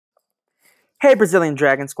Hey, Brazilian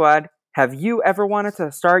Dragon Squad. Have you ever wanted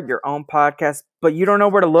to start your own podcast, but you don't know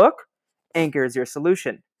where to look? Anchor is your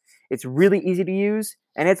solution. It's really easy to use,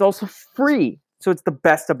 and it's also free, so it's the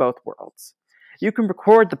best of both worlds. You can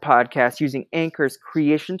record the podcast using Anchor's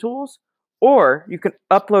creation tools, or you can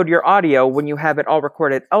upload your audio when you have it all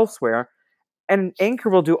recorded elsewhere, and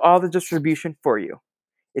Anchor will do all the distribution for you.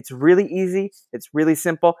 It's really easy, it's really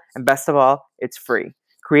simple, and best of all, it's free.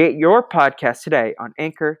 Create your podcast today on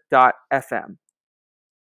anchor.fm.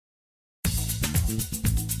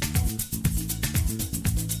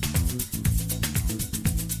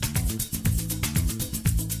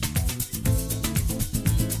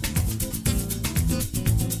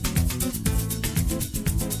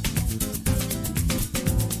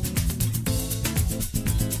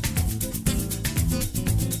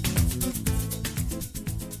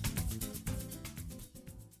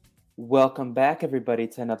 Welcome back, everybody,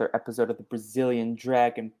 to another episode of the Brazilian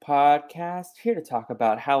Dragon Podcast. Here to talk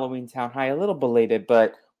about Halloweentown High. A little belated,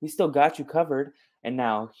 but we still got you covered. And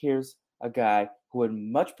now, here's a guy who would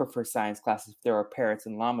much prefer science classes if there were parrots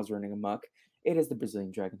and llamas running amok. It is the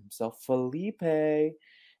Brazilian Dragon himself, Felipe. And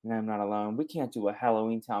I'm not alone. We can't do a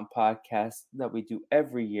Halloweentown podcast that we do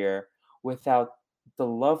every year without the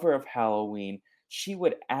lover of Halloween. She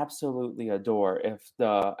would absolutely adore if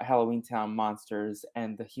the Halloweentown monsters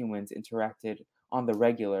and the humans interacted on the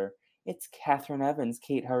regular. It's Catherine Evans.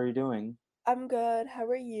 Kate, how are you doing? I'm good. How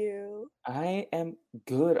are you? I am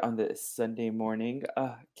good on this Sunday morning.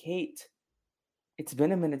 Kate, it's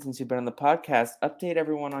been a minute since you've been on the podcast. Update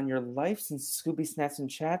everyone on your life since Scooby Snacks and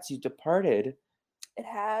Chats you departed. It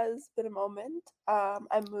has been a moment.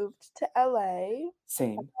 I moved to LA.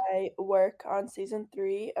 Same. I work on season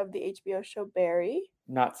 3 of the HBO show Barry.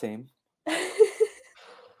 Not same.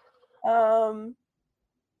 I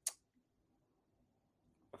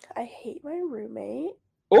hate my roommate.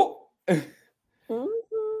 Oh!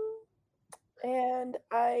 And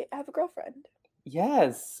I have a girlfriend.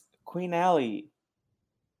 Yes, Queen Allie.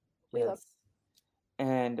 We love.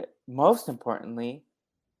 And most importantly,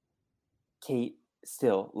 Kate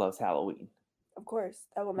still loves Halloween. Of course,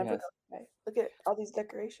 that will never go away. Look at all these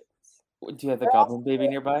decorations. Do you have the goblin baby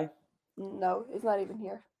nearby? No, he's not even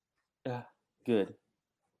here. Good.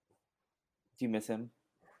 Do you miss him?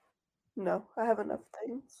 No, I have enough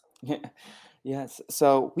things. Yes.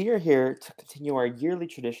 So we are here to continue our yearly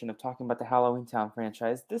tradition of talking about the Halloweentown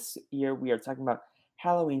franchise. This year we are talking about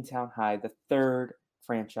Halloweentown High, the third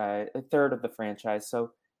of the franchise.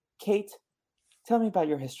 So, Kate, tell me about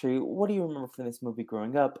your history. What do you remember from this movie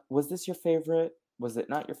growing up? Was this your favorite? Was it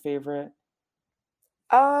not your favorite?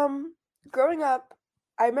 Growing up,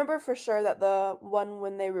 I remember for sure that the one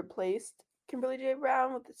when they replaced Kimberly J.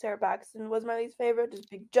 Brown with Sarah Paxton was my least favorite.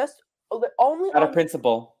 Just only Out of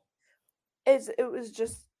principle. it was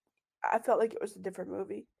just, I felt like it was a different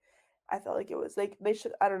movie. I felt like it was like they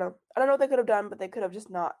should. I don't know what they could have done, but they could have just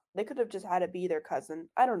not. They could have just had it be their cousin.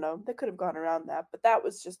 I don't know. They could have gone around that, but that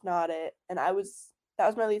was just not it. And that was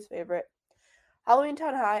my least favorite.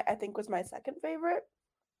 Halloweentown High, I think, was my second favorite.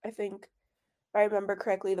 I think, if I remember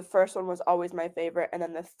correctly, the first one was always my favorite, and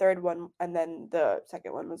then the third one, and then the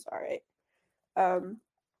second one was alright.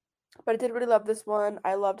 But I did really love this one.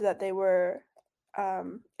 I loved that they were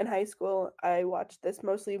in high school. I watched this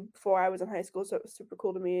mostly before I was in high school, so it was super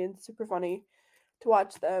cool to me and super funny to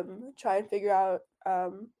watch them try and figure out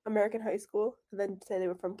American high school and then say they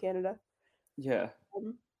were from Canada. Yeah.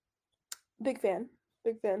 Big fan.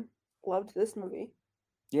 Loved this movie.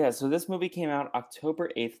 Yeah, so this movie came out October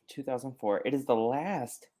 8th, 2004. It is the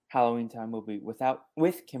last Halloweentown movie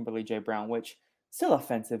with Kimberly J. Brown, which still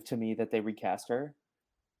offensive to me that they recast her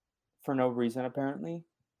for no reason, apparently.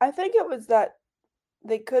 I think it was that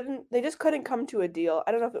they just couldn't come to a deal.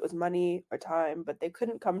 I don't know if it was money or time, but they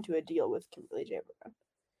couldn't come to a deal with Kimberly J. Brown.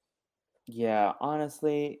 Yeah,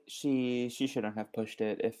 honestly, she shouldn't have pushed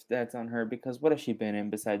it if that's on her, because what has she been in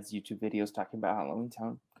besides YouTube videos talking about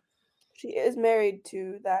Halloweentown? She is married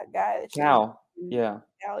to that guy. Cal, yeah.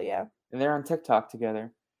 Cal, yeah. And they're on TikTok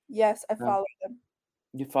together. Yes, I follow them.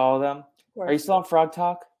 You follow them? Of course. Are you still on Frog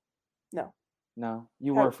Talk? No. No,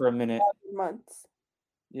 you were for a minute. Months.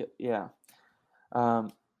 Yeah.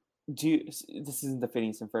 This isn't the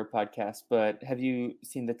fitting for a podcast, but have you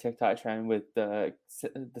seen the TikTok trend with the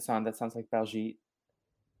song that sounds like Baljeet?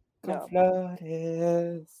 No.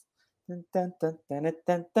 Flores. And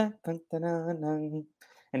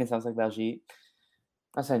it sounds like Baljeet.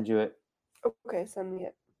 I'll send you it. Okay, send me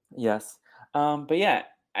it. Yes. But yeah,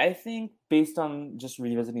 I think based on just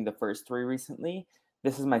revisiting the first three recently,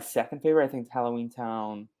 this is my second favorite. I think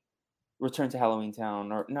Return to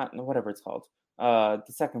Halloweentown, or not, whatever it's called. The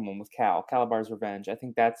second one with Calabar's Revenge. I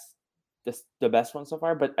think that's the best one so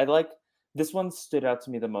far, but I like this one stood out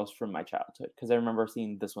to me the most from my childhood because I remember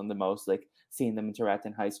seeing this one the most, like seeing them interact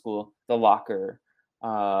in high school, the locker,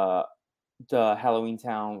 uh, the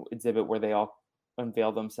Halloweentown exhibit where they all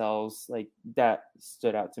unveil themselves, like that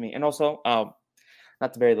stood out to me. And also,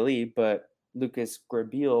 not to bury the lead, but Lucas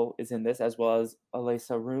Grabeel is in this as well as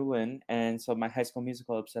Alyssa Ruin, and so my High School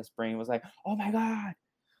Musical obsessed brain was like, "Oh my god!"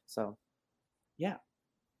 So yeah.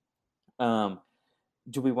 Um,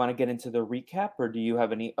 do we want to get into the recap, or do you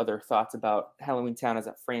have any other thoughts about Halloween Town as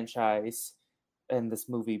a franchise and this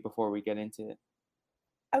movie before we get into it?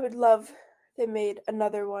 I would love if they made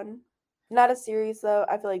another one. Not a series though.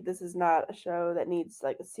 I feel like this is not a show that needs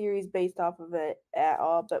like a series based off of it at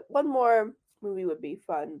all. But one more movie would be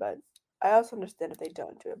fun. But I also understand if they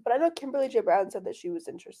don't do it. But I know Kimberly J. Brown said that she was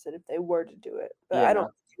interested if they were to do it. But I Yeah,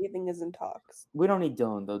 don't think anything is in talks. we don't need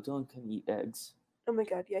Dylan though. Dylan can eat eggs. Oh my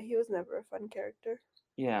god, yeah, he was never a fun character.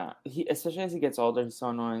 Yeah, he especially as he gets older, he's so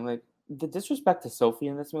annoying. Like the disrespect to Sophie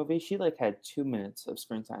in this movie, she like had 2 minutes of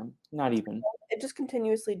screen time, not even. It just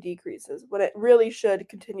continuously decreases when it really should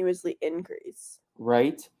continuously increase.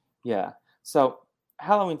 Right? Yeah. So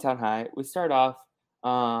Halloween Town High, we start off.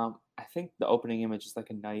 I think the opening image is like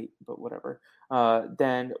a night, but whatever.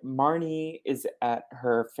 Then Marnie is at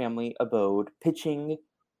her family abode pitching.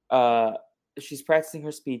 Uh, she's practicing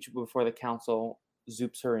her speech before the council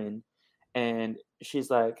zoops her in, and she's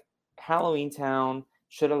like, Halloween Town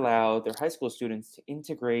should allow their high school students to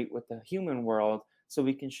integrate with the human world, so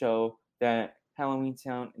we can show that Halloween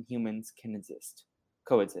Town and humans can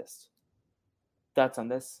coexist. Thoughts on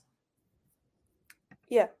this?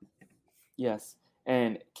 Yeah. Yes.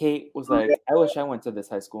 And Kate was like, I wish I went to this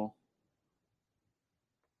high school.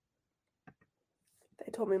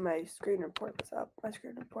 They told me my screen report was up. My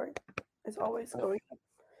screen report is always going up.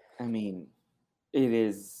 I mean, it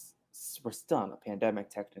is, we're still in a pandemic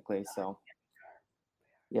technically, so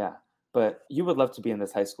yeah. But you would love to be in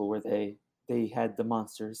this high school where they had the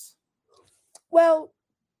monsters. Well,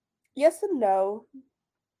 yes and no.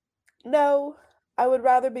 No, I would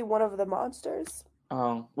rather be one of the monsters.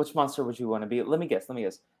 Which monster would you want to be? Let me guess. Let me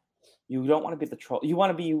guess. You don't want to be the troll. You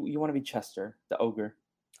want to be Chester, the ogre.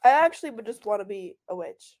 I actually would just want to be a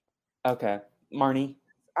witch. Okay. Marnie.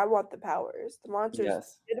 I want the powers.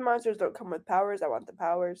 Yes. The monsters don't come with powers. I want the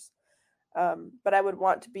powers. But I would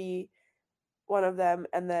want to be one of them,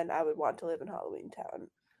 and then I would want to live in Halloween Town.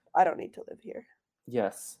 I don't need to live here.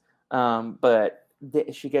 Yes. But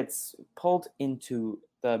she gets pulled into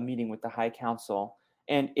the meeting with the High Council,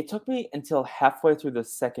 and it took me until halfway through the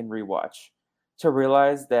second rewatch to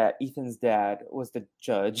realize that Ethan's dad was the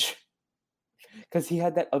judge because he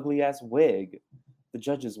had that ugly ass wig, the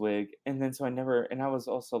judge's wig, and then so I was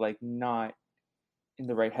also like not in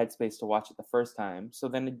the right headspace to watch it the first time. So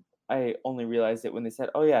then I only realized it when they said,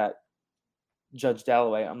 "Oh yeah, Judge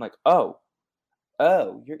Dalloway." I'm like, "Oh,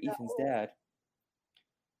 you're Ethan's dad."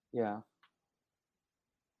 Yeah.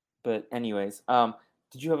 But anyways,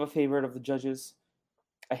 did you have a favorite of the judges?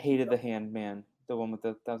 I hated the hand man, the one with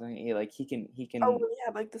the thousand. Like he Oh, can when you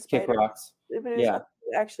had like the kick spider, rocks. but it was Yeah,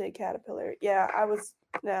 actually a caterpillar. Yeah, I was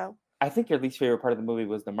no. I think your least favorite part of the movie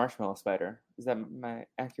was the marshmallow spider. Is that my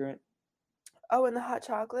accurate? Oh, and the hot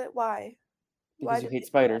chocolate. Why? Why Because you did hate they do that?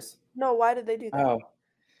 spiders. No, why did they do that? Oh,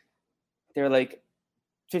 they're like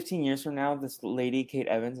 15 years from now, this lady Kate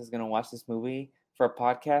Evans is gonna watch this movie for a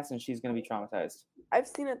podcast, and she's gonna be traumatized. I've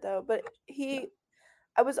seen it though, but Yeah.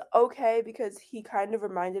 I was okay because he kind of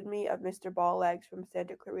reminded me of Mr. Ball Legs from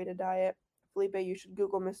Santa Clarita Diet. Felipe, you should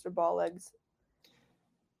Google Mr. Ball Legs.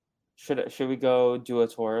 Should we go do a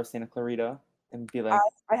tour of Santa Clarita and be I like,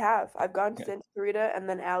 I have. I've gone to yeah. Santa Clarita, and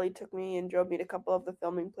then Allie took me and drove me to a couple of the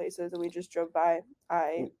filming places, and we just drove by.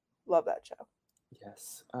 I love that show.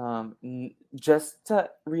 Yes. Just to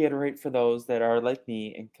reiterate for those that are like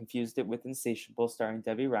me and confused it with Insatiable starring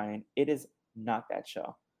Debbie Ryan, it is not that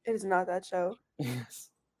show. It is not that show. Yes.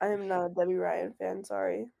 I am not a Debbie Ryan fan.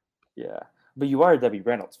 Sorry. Yeah. But you are a Debbie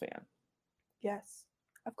Reynolds fan. Yes,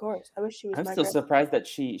 of course. I wish she was I'm my still grand. surprised that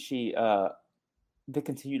she they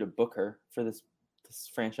continue to book her for this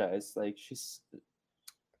franchise. Like she's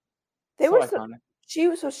They so were iconic.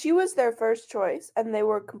 she was their first choice, and they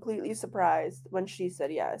were completely surprised when she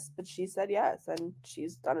said yes. But she said yes, and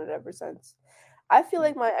she's done it ever since. I feel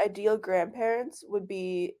like my ideal grandparents would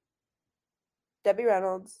be Debbie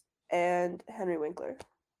Reynolds and Henry Winkler.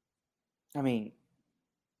 I mean,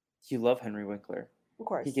 you love Henry Winkler. Of He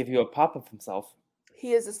course. gave you a pop of himself.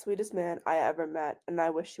 He is the sweetest man I ever met, and I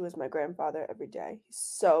wish he was my grandfather every day. He's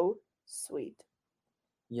so sweet.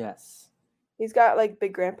 Yes. He's got like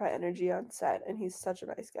big grandpa energy on set, and he's such a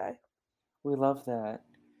nice guy. We love that.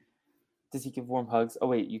 Does he give warm hugs? Oh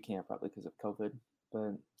wait, you can't probably because of COVID.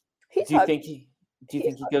 But He's do you hugged. think he do you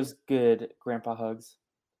He's think he hugged. gives good grandpa hugs?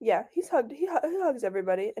 Yeah, he's hugged. He hugs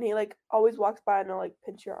everybody, and he like always walks by and will like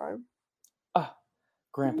pinch your arm. Ah,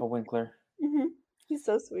 Hmm. Grandpa Winkler. He's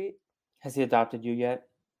so sweet. Has he adopted you yet?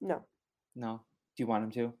 No, No. Do you want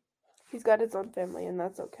him to? he's got his own family, and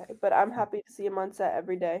that's okay. But I'm happy to see him on set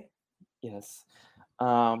every day. Yes.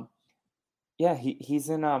 Um, yeah, he's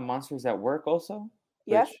in Monsters at Work also,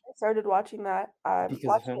 Yes, which I started watching that. I'm because of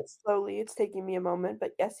watching him. it slowly. It's taking me a moment,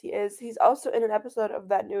 but yes, he is. He's also in an episode of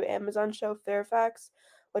that new Amazon show, Fairfax,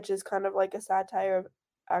 which is kind of like a satire of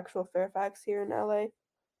actual Fairfax here in LA.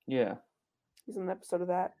 Yeah. He's in an episode of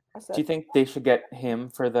that. I Do you said think they should get him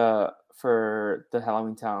for the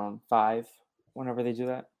Halloweentown 5 whenever they do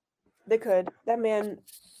that? they could. That man,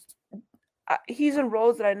 he's in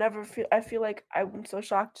roles that I never feel. I feel like I'm so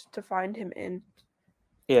shocked to find him in.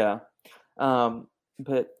 Yeah. Um,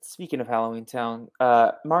 but speaking of Halloweentown,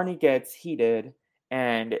 Marnie gets heated,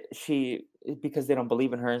 and she because they don't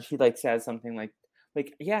believe in her, and she like says something like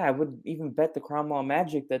yeah, I would even bet the Cromwell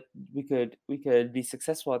magic that we could be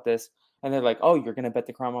successful at this, and they're like, oh, you're gonna bet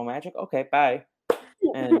the Cromwell magic? Okay, bye.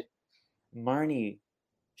 And Marnie,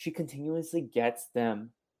 she continuously gets them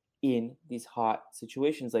in these hot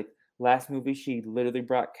situations. Like last movie, she literally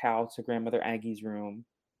brought Cal to grandmother Aggie's room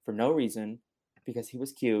for no reason because he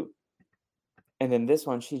was cute. And then this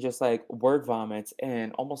one, she just like word vomits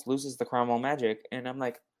and almost loses the Cromwell magic. And I'm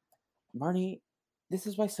like, Marnie, this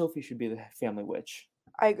is why Sophie should be the family witch.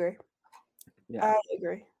 I agree. Yeah. I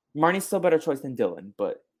agree. Marnie's still better choice than Dylan,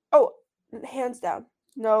 but Oh, hands down.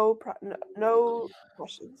 No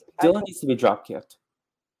questions. Dylan needs to be drop kicked.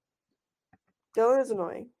 Dylan is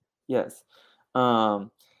annoying. Yes.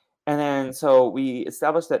 Um, and then so we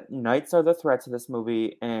established that knights are the threat to this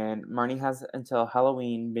movie, and Marnie has until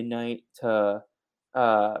Halloween midnight to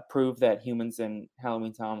prove that humans and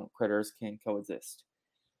Halloween Town critters can coexist.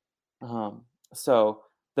 So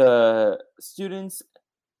the students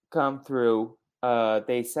come through.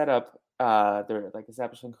 They set up. They're like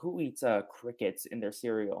establishing who eats crickets in their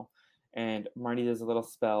cereal, and Marnie does a little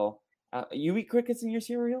spell. You eat crickets in your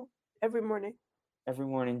cereal Every morning. every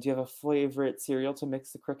morning. Do you have a favorite cereal to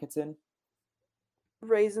mix the crickets in?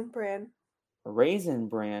 Raisin bran. Raisin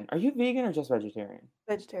Bran. Are you vegan or just vegetarian?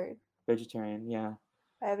 Vegetarian. Vegetarian, yeah.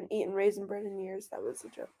 I haven't eaten raisin bread in years. That was a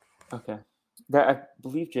joke. Okay. That I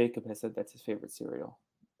believe Jacob has said that's his favorite cereal.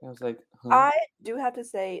 I was like, huh? I do have to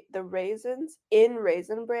say the raisins in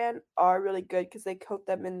Raisin Bran are really good because they coat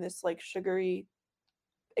them in this like sugary.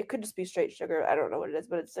 It could just be straight sugar. I don't know what it is,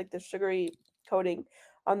 but it's like the sugary coating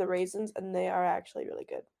on the raisins, and they are actually really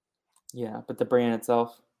good. Yeah, but the bran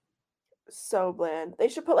itself. So bland. They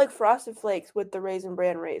should put like Frosted Flakes with the Raisin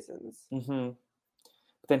Bran raisins. Mm-hmm.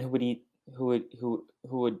 But then who would eat? Who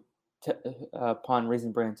would pawn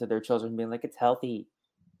Raisin Bran to their children, being like, it's healthy?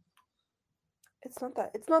 It's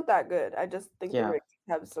not that good. I just think the Yeah. raisins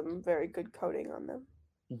have some very good coating on them.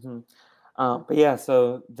 Mm-hmm. But yeah,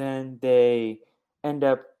 so then they end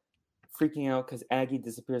up freaking out because Aggie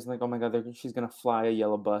disappears. And like, oh my god, she's gonna fly a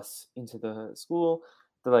yellow bus into the school.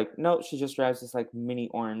 They're like, no, she just drives this like mini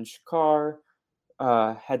orange car.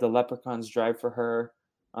 Had the leprechauns drive for her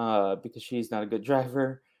because she's not a good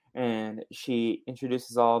driver. And she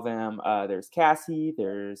introduces all of them. There's Cassie,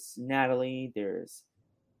 there's Natalie, there's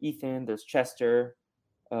Ethan, there's Chester.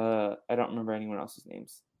 I don't remember anyone else's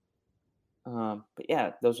names. But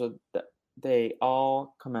yeah, they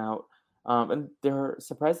all come out, and they're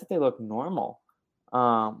surprised that they look normal.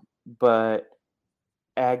 But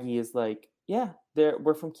Aggie is like, "Yeah,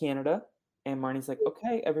 we're from Canada," and Marnie's like,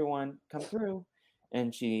 "Okay, everyone, come through,"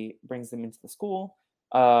 and she brings them into the school.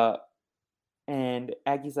 Uh, and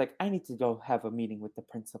Aggie's like, "I need to go have a meeting with the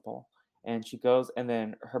principal," and she goes, and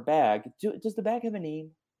then her bag. Does the bag have a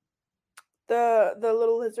name? The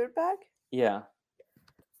little lizard bag. Yeah.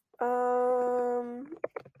 Um,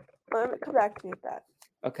 Let me come back to me with that.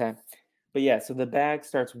 Okay. But yeah, so the bag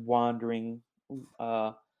starts wandering,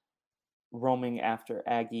 uh, roaming after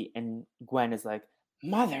Aggie, and Gwen is like,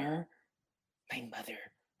 Mother, my mother.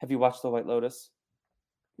 Have you watched The White Lotus?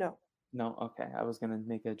 No. No? Okay. I was going to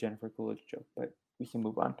make a Jennifer Coolidge joke, but we can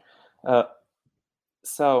move on. Uh,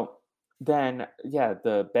 so then, yeah,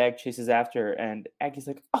 the bag chases after, her, and Aggie's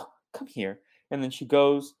like, oh, come here. And then she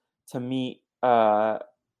goes to meet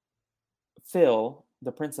Phil,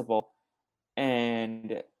 the principal,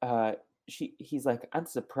 and he's like, I'm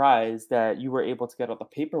surprised that you were able to get all the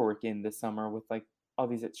paperwork in this summer with like all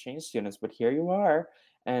these exchange students, but here you are.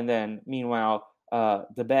 And then meanwhile,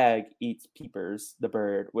 the bag eats Peepers, the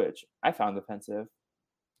bird, which I found offensive.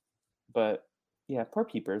 But yeah, poor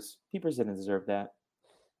Peepers. Peepers didn't deserve that.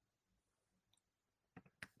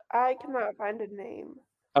 I cannot find a name.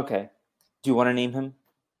 Okay. Do you want to name him?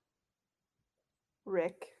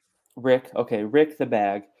 Rick. Rick. Okay, Rick the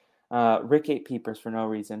bag. Rick ate peepers for no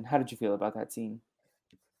reason. How did you feel about that scene?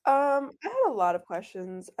 I had a lot of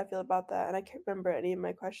questions, I feel, about that, and I can't remember any of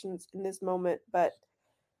my questions in this moment, but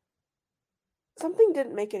something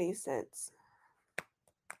didn't make any sense.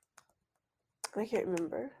 I can't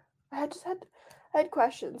remember. I had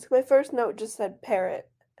questions. My first note just said parrot,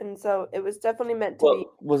 and so it was definitely meant to be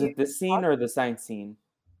Well, was cute it this and scene or the science scene?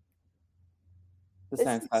 The This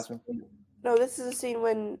science is classroom. no, this is a scene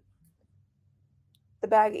when the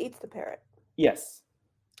bag eats the parrot. Yes.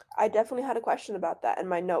 I definitely had a question about that, and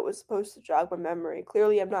my note was supposed to jog my memory.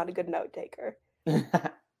 Clearly, I'm not a good note taker.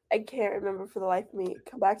 I can't remember for the life of me.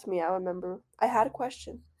 Come back to me. I'll remember. I had a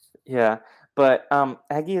question. Yeah, but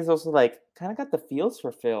Aggie is also like kind of got the feels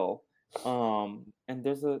for Phil. And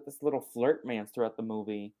there's this little flirt man throughout the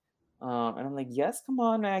movie. And I'm like, yes, come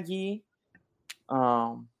on, Aggie.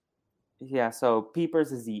 Um, yeah, so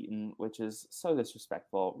Peepers is eaten, which is so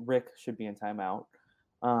disrespectful. Rick should be in timeout.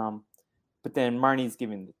 Um, but then Marnie's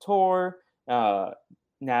giving the tour.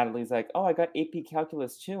 Natalie's like, "Oh, I got AP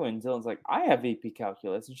Calculus too," and Dylan's like, "I have AP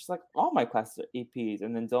Calculus," and she's like, "All my classes are APs."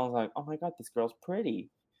 And then Dylan's like, "Oh my god, this girl's pretty."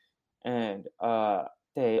 And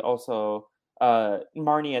they also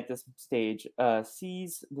Marnie at this stage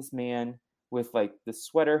sees this man with like the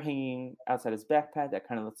sweater hanging outside his backpack that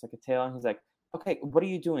kind of looks like a tail, and he's like, "Okay, what are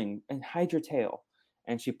you doing? And hide your tail."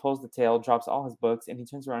 And she pulls the tail, drops all his books, and he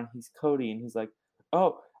turns around. He's Cody, and he's like,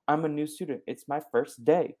 "Oh, I'm a new student. It's my first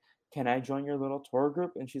day. Can I join your little tour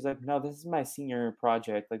group?" And she's like, "No, this is my senior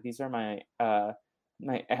project. Like these are my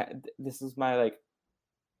this is my like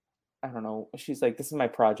I don't know." She's like, "This is my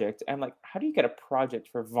project." I'm like, "How do you get a project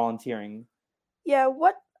for volunteering?" Yeah,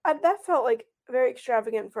 that felt like very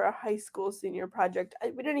extravagant for a high school senior project.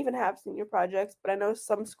 We didn't even have senior projects, but I know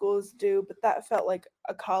some schools do. But that felt like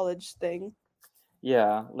a college thing.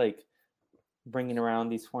 Yeah, like bringing around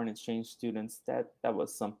these foreign exchange students. That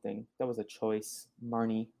was something. That was a choice,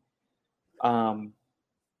 Marnie. Um,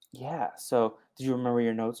 yeah. So, did you remember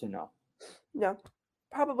your notes or no? No,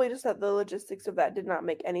 probably just that the logistics of that did not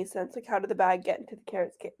make any sense. Like, how did the bag get into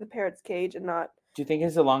the parrot's cage and not? Do you think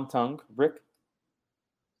it's a long tongue, Rick?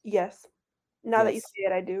 Yes. Now that you Yes. say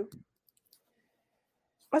it, I do.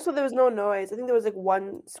 Also, there was no noise. I think there was like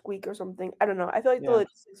one squeak or something. I don't know. I feel like the Yeah.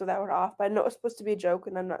 logistics of that were off. But I know it was supposed to be a joke,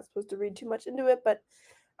 and I'm not supposed to read too much into it. But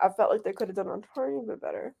I felt like they could have done a tiny bit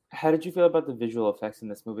better. How did you feel about the visual effects in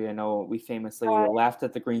this movie? I know we famously I, laughed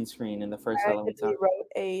at the green screen in the first I Halloween literally Town. wrote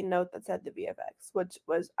a note that said the VFX, which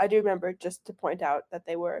was I do remember just to point out that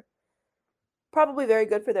they were probably very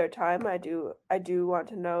good for their time. I do want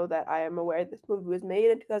to know that I am aware this movie was made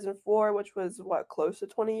in 2004, which was what, close to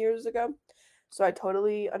 20 years ago. So I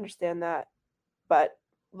totally understand that. But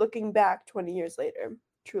looking back 20 years later,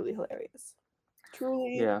 truly hilarious.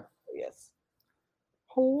 Truly Yeah. hilarious.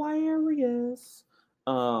 Hilarious.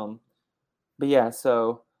 Um, But yeah,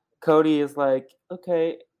 so Cody is like,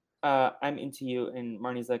 okay, I'm into you, and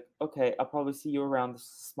Marnie's like, okay, I'll probably see you around the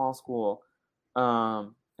small school.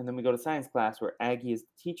 And then we go to science class where Aggie is the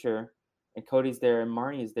teacher, and Cody's there, and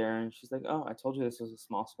Marnie is there, and she's like, oh, I told you this was a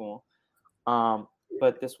small school. Um,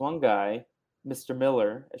 but this one guy, Mr.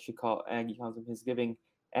 Miller, as she call Aggie calls him, he's giving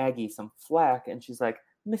Aggie some flack, and she's like,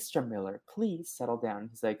 Mr. Miller, please settle down.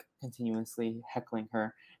 He's like continuously heckling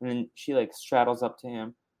her, and then she like straddles up to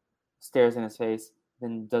him, stares in his face,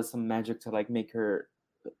 then does some magic to like make her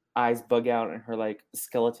eyes bug out and her like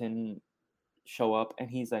skeleton show up, and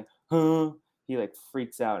he's like, huh. He like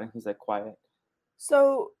freaks out and he's like quiet.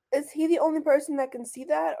 So is he the only person that can see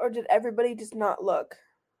that, or did everybody just not look?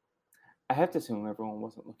 I have to assume everyone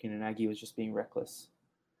wasn't looking and Aggie was just being reckless.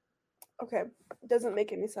 Okay. Doesn't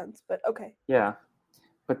make any sense, but okay. Yeah.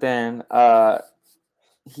 But then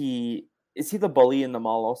he is he the bully in the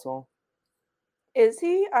mall also? Is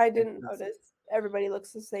he? I I didn't think so. notice. Everybody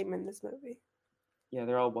looks the same in this movie. Yeah,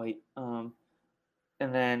 they're all white. And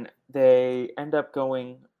then they end up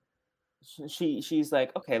going. She's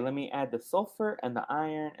like, okay, let me add the sulfur and the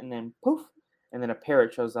iron, and then poof, and then a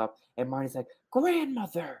parrot shows up, and Marty's like,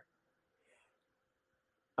 grandmother.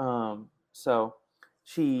 So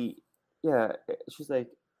she, yeah, she's like,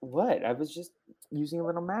 what? I was just using a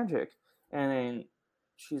little magic, and then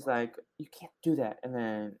she's like, you can't do that. And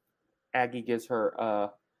then Aggie gives her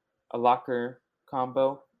a locker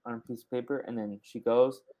combo on a piece of paper, and then she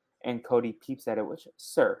goes, and Cody peeps at it. Which,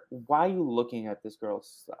 sir, why are you looking at this girl's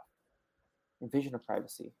stuff? Invasion of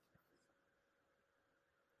privacy.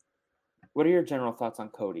 What are your general thoughts on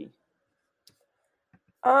Cody?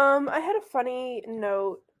 I had a funny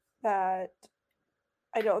note that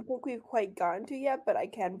I don't think we've quite gotten to yet, but I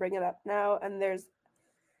can bring it up now. And I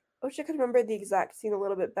wish I could remember the exact scene a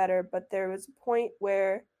little bit better, but there was a point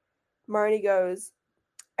where Marnie goes,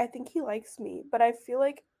 I think he likes me, but I feel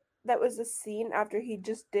like that was a scene after he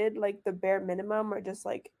just did like the bare minimum or just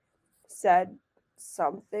like said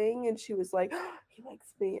something and she was like, oh, he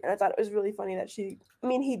likes me. And I thought it was really funny that I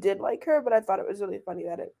mean, he did like her, but I thought it was really funny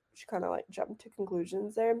that she kind of like jumped to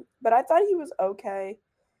conclusions there. But I thought he was okay.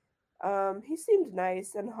 He seemed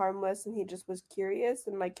nice and harmless and he just was curious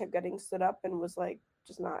and like kept getting stood up and was like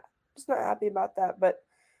just not happy about that. But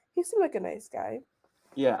he seemed like a nice guy.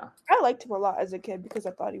 Yeah. I liked him a lot as a kid because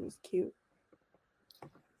I thought he was cute.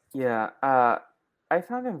 Yeah. I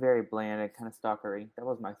found him very bland and kind of stalkery. That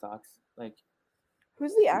was my thoughts. Like,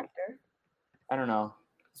 Who's the actor? I don't know.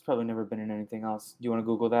 He's probably never been in anything else. Do you want to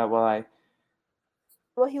Google that while I?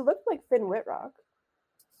 Well, he looked like Finn Whitrock.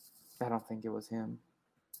 I don't think it was him.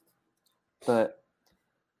 But,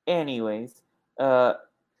 anyways,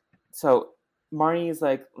 so Marnie is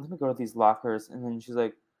like, let me go to these lockers, and then she's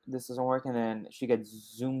like, this doesn't work, and then she gets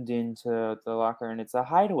zoomed into the locker, and it's a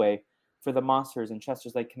hideaway for the monsters. And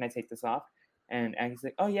Chester's like, can I take this off? And Aggie's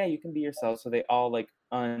like, oh yeah, you can be yourself. So they all like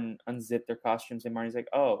unzip their costumes, and Marnie's like,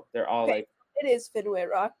 oh, they're all Okay, like, it is Finn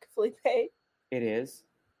Whitrock, Felipe. it is.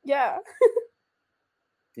 Yeah.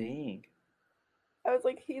 Dang. I was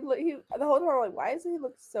like, he the whole time I'm like, why does he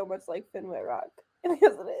look so much like Finn Whitrock?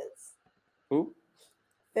 Because it is. Who?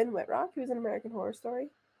 Finn Whitrock, he was in American Horror Story.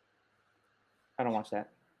 I don't watch that.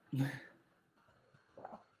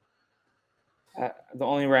 The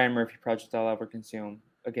only Ryan Murphy project I'll ever consume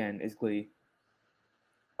again is Glee.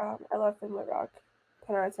 I love Finn Whitrock.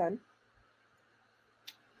 10 out of 10.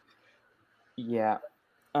 Yeah.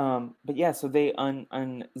 But yeah, so they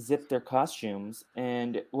unzip their costumes.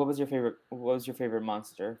 And what was your favorite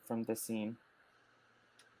monster from this scene?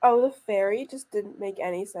 Oh, the fairy just didn't make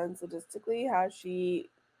any sense logistically.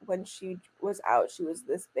 When she was out, she was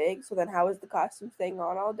this big. So then, how is the costume staying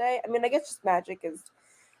on all day? I mean, I guess just magic is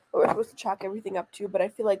what we're supposed to chalk everything up to. But I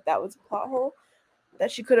feel like that was a plot hole. That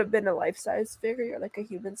she could have been a life-sized fairy or like a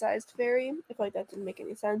human-sized fairy. I feel like that didn't make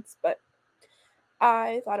any sense. But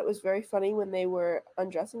I thought it was very funny when they were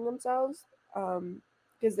undressing themselves,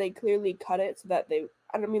 because they clearly cut it so that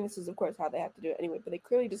I don't mean this is of course how they have to do it anyway, but they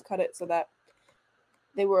clearly just cut it so that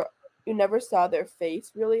you never saw their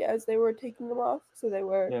face really as they were taking them off, so they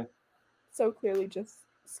were so clearly just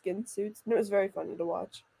skin suits, and it was very funny to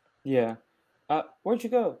watch. Yeah. Where'd you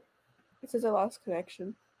go? It says I lost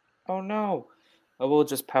connection. Oh no. We'll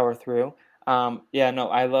just power through. Yeah, no,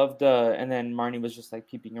 I loved and then Marnie was just like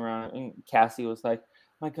peeping around and Cassie was like,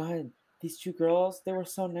 my God, these two girls, they were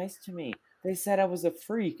so nice to me. They said I was a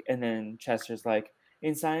freak. And then Chester's like,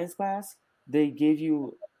 in science class, they gave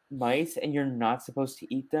you mice and you're not supposed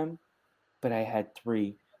to eat them, but I had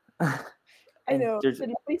 3. I know.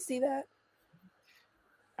 Did we see that?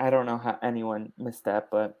 I don't know how anyone missed that,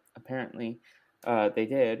 but apparently they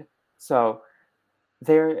did. So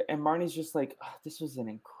and Marnie's just like, oh, this was an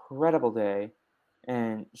incredible day,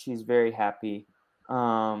 and she's very happy.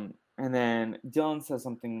 And then Dylan says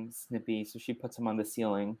something snippy, so she puts him on the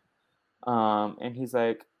ceiling, and he's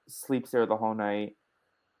like sleeps there the whole night.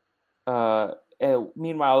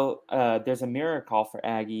 Meanwhile, there's a mirror call for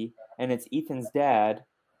Aggie, and it's Ethan's dad,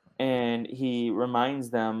 and he reminds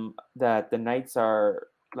them that the Knights are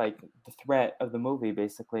like the threat of the movie,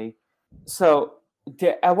 basically. So,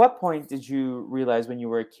 at what point did you realize when you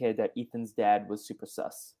were a kid that Ethan's dad was super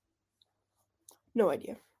sus? No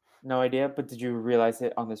idea. No idea, but did you realize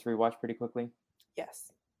it on this rewatch pretty quickly?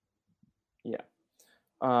 Yes. Yeah.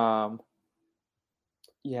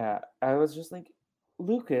 Yeah, I was just like,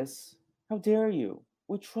 Lucas, how dare you?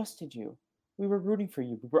 We trusted you. We were rooting for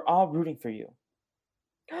you. We were all rooting for you.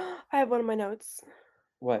 I have one of my notes.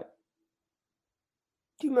 What?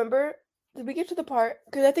 Do you remember? Did we get to the part?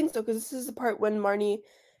 Because I think so. Because this is the part when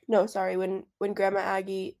when Grandma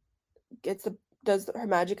Aggie does her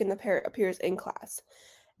magic and the parrot appears in class.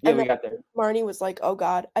 Yeah, And we then got there. Marnie was like, "Oh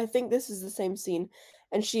God, I think this is the same scene,"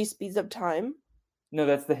 and she speeds up time. No,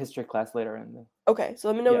 that's the history class later in. Okay, so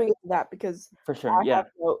let me know when we get to that because for sure. Yeah. have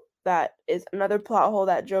a note that is another plot hole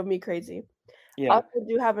that drove me crazy. Yeah. Also,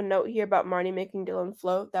 do have a note here about Marnie making Dylan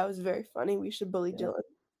float. That was very funny. We should bully Dylan.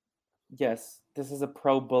 Yes, this is a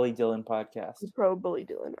pro bully Dylan podcast. Pro bully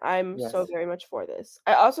Dylan. I'm so very much for this.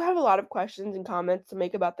 I also have a lot of questions and comments to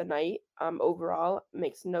make about the night. Overall, it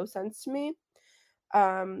makes no sense to me.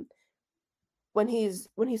 When he's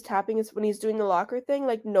tapping when he's doing the locker thing,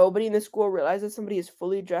 like nobody in the school realizes somebody is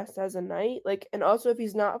fully dressed as a knight. Like, and also if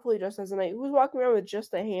he's not fully dressed as a knight, who's walking around with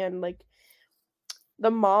just a hand? Like,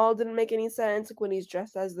 The mall didn't make any sense, like, when he's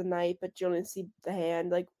dressed as the knight, but you only see the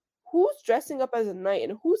hand, like, who's dressing up as a knight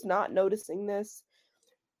and who's not noticing this?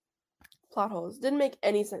 Plot holes. Didn't make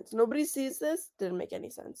any sense. Nobody sees this, didn't make any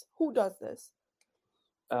sense. Who does this?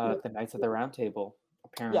 No. The Knights of the Round Table,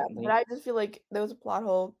 Yeah, but apparently. I just feel like there was a plot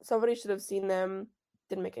hole. Somebody should have seen them.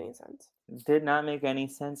 Didn't make any sense. Did not make any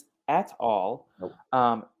sense at all.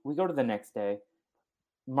 Nope. We go to the next day.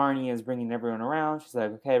 Marnie is bringing everyone around. She's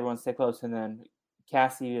like, okay, everyone stay close. And then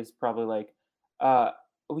Cassie is probably like, uh,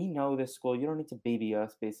 we know this school. You don't need to baby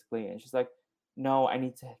us, basically. And she's like, no, I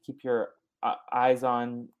need to keep your eyes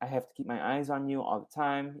on, I have to keep my eyes on you all the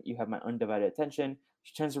time. You have my undivided attention.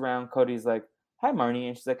 She turns around. Cody's like, hi, Marnie.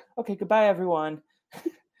 And she's like, okay, goodbye, everyone.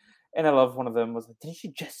 And I love one of them was like, did she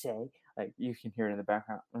just say? Like, you can hear it in the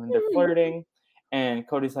background. And they're flirting. And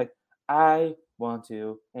Cody's like, I want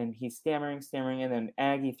to. And he's stammering. And then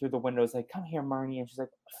Aggie through the window is like, come here, Marnie. And she's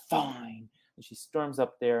like, fine. And she storms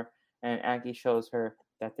up there. And Aggie shows her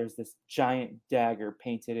that there's this giant dagger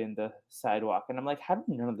painted in the sidewalk. And I'm like, how did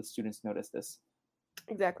none of the students notice this?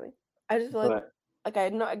 Exactly. I just feel But I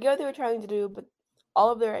get what they were trying to do, but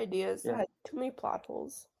all of their ideas yeah. had too many plot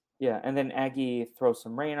holes. Yeah, and then Aggie throws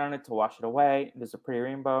some rain on it to wash it away. There's a pretty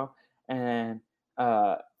rainbow, and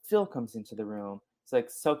Phil comes into the room. It's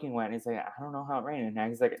like soaking wet. And he's like, I don't know how it rained. And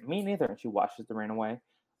Aggie's like, me neither. And she washes the rain away.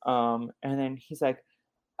 And then he's like,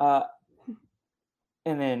 and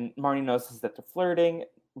then Marnie notices that they're flirting.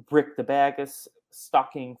 Rick the bag is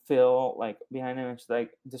stalking Phil like behind him, and she's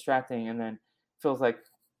like distracting. And then Phil's like,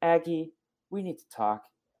 Aggie, we need to talk.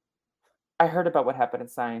 I heard about what happened in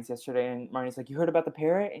science yesterday, and Marnie's like, you heard about the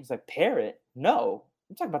parrot? And he's like, parrot? No.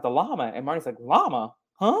 I'm talking about the llama. And Marnie's like, llama?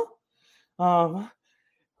 Huh?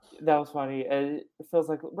 That was funny. It feels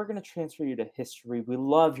like we're going to transfer you to history. We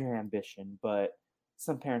love your ambition, but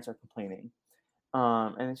some parents are complaining.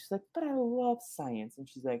 And then she's like, but I love science. And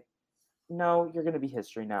she's like, no, you're going to be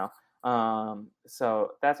history now.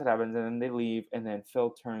 So that's what happens. And then they leave, and then Phil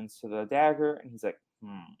turns to the dagger, and he's like,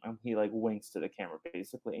 and he like winks to the camera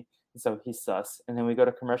basically. And so he's sus. And then we go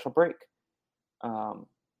to commercial break.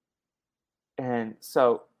 And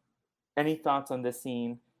so, any thoughts on this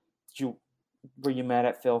scene? Were you mad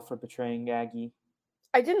at Phil for betraying Aggie?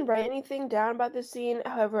 I didn't write anything down about this scene.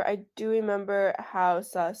 However, I do remember how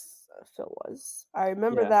sus Phil was. I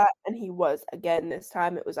remember Yeah. that, and he was again this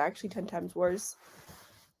time. It was actually 10 times worse.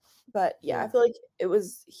 But yeah, I feel like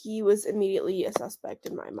he was immediately a suspect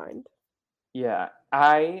in my mind. Yeah,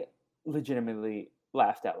 I legitimately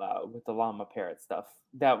laughed out loud with the llama parrot stuff.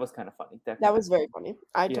 That was kind of funny. That was very funny.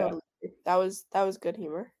 I Yeah. totally agree. That was good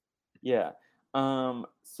humor. Yeah.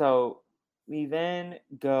 So we then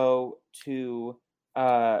go to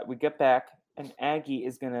we get back, and Aggie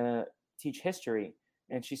is gonna teach history,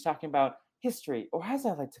 and she's talking about history, or as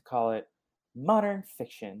I like to call it, modern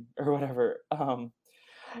fiction or whatever.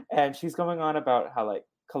 And she's going on about how like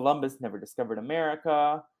Columbus never discovered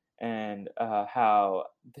America, and how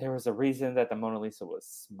there was a reason that the Mona Lisa was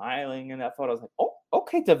smiling in that photo. I was like, oh,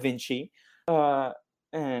 okay, Da Vinci.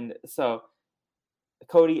 And so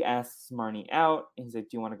Cody asks Marnie out. And he's like,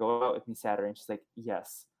 do you want to go out with me Saturday? And she's like,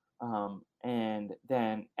 yes. And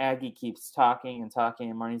then Aggie keeps talking, and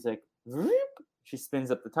Marnie's like, Vroom. She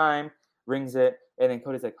spins up the time, rings it, and then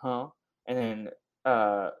Cody's like, huh? And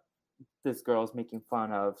then this girl's making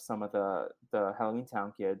fun of some of the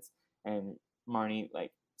Halloweentown kids, and Marnie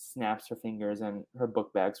like snaps her fingers and her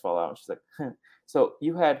book bags fall out. She's like, huh. So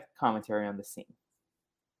you had commentary on the scene.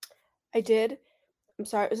 I did. I'm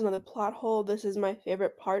sorry, it was another plot hole. This is my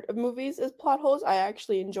favorite part of movies is plot holes. I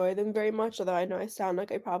actually enjoy them very much, although I know I sound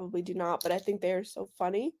like I probably do not, but I think they are so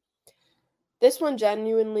funny. This one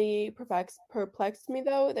genuinely perplexed me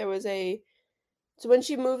though. So when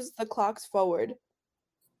she moves the clocks forward,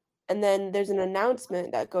 and then there's an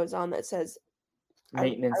announcement that goes on that says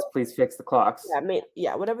Maintenance, please fix the clocks.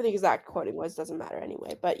 yeah, whatever the exact quoting was doesn't matter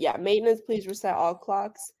anyway. But yeah, maintenance, please reset all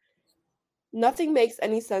clocks. Nothing makes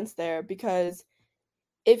any sense there because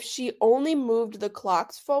if she only moved the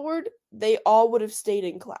clocks forward, they all would have stayed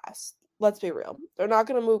in class. Let's be real. They're not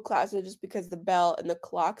going to move classes just because the bell and the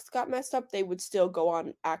clocks got messed up. They would still go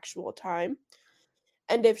on actual time.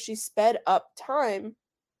 And if she sped up time,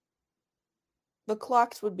 the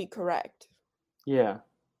clocks would be correct. Yeah.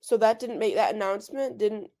 So that announcement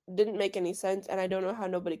didn't make any sense, and I don't know how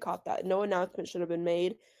nobody caught that. No announcement should have been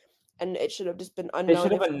made, and it should have just been unknown. They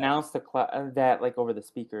should have announced that like over the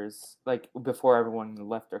speakers, like before everyone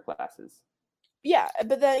left their classes. Yeah,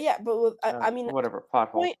 but I mean, whatever plot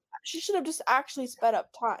hole. She should have just actually sped up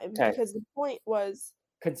time because the point was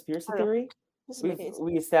conspiracy theory.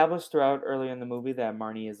 We established throughout earlier in the movie that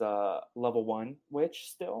Marnie is a level 1 witch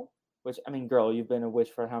still. Which, I mean, girl, you've been a witch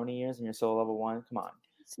for how many years and you're still level 1? Come on.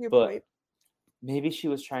 See your But point. maybe she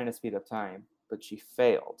was trying to speed up time, but she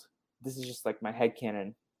failed. This is just like my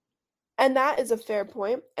headcanon. And that is a fair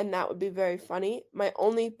point, and that would be very funny. My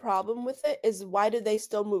only problem with it is why did they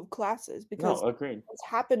still move classes? No, Because agreed. it's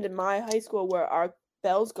happened in my high school where our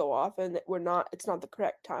bells go off and it's not the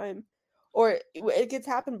correct time. Or it gets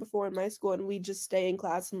happened before in my school and we just stay in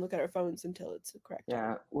class and look at our phones until it's the correct time.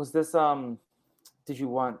 Yeah. Was this did you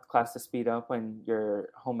want class to speed up when your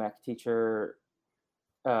home ec teacher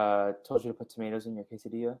told you to put tomatoes in your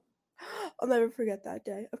quesadilla? I'll never forget that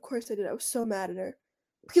day. Of course I did. I was so mad at her.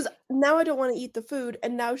 Because now I don't want to eat the food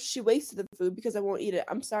and now she wasted the food because I won't eat it.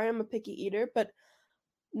 I'm sorry I'm a picky eater, but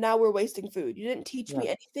now we're wasting food. You didn't teach Yeah. me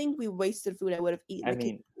anything. We wasted food. I would have eaten I the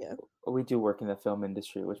mean, quesadilla. we do work in the film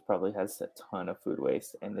industry, which probably has a ton of food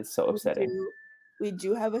waste and it's so We upsetting. do we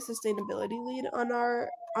do have a sustainability lead on our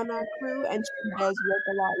crew, and she does work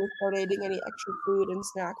a lot with donating any extra food and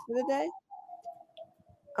snacks for the day.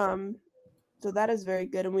 Um, so that is very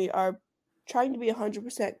good, and we are trying to be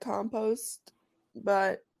 100% compost,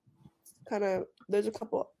 but kind of there's a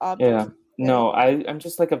couple Yeah. objects there. No, I'm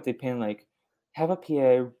just like of the opinion, like, have a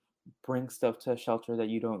PA bring stuff to a shelter that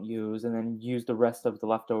you don't use and then use the rest of the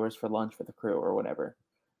leftovers for lunch for the crew or whatever.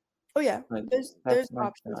 Oh yeah, Like, there's that's my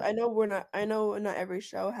options. thought. I know not every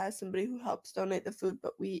show has somebody who helps donate the food,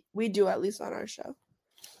 but we do at least on our show.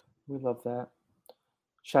 We love that.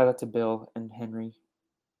 Shout out to Bill and Henry.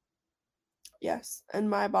 Yes, and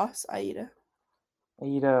my boss Aida.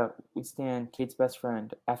 Aida, we stand Kate's best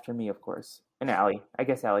friend after me, of course. And Allie. I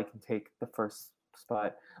guess Allie can take the first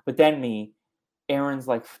spot. But then me. Aaron's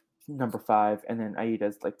like number 5, and then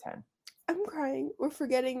Aida's like 10. I'm crying. We're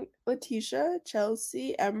forgetting Letitia,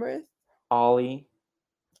 Chelsea, Emrith, Ollie,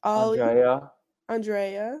 Ollie, Andrea,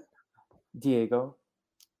 Andrea, Diego.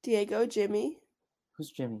 Diego, Jimmy.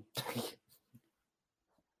 Who's Jimmy?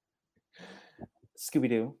 Scooby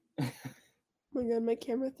Doo. Oh my god, my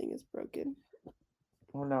camera thing is broken.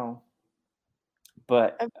 Oh no.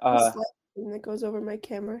 But I've got a slight thing that goes over my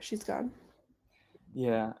camera. She's gone.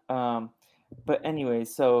 yeah. But anyway,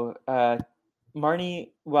 so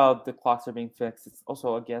Marnie, while the clocks are being fixed, it's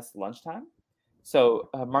also, I guess, lunchtime. So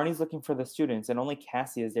Marnie's looking for the students, and only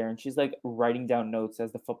Cassie is there, and she's like writing down notes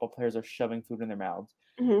as the football players are shoving food in their mouths.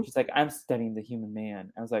 Hmm. She's like, "I'm studying the human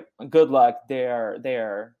man." I was like, "Good luck. They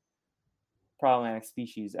are problematic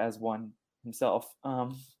species as one himself."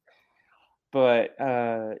 But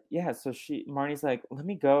yeah, so Marnie's like, "Let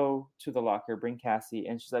me go to the locker, bring Cassie,"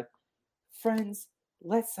 and she's like, "Friends,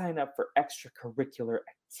 let's sign up for extracurricular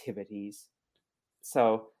activities."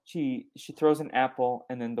 So she throws an apple,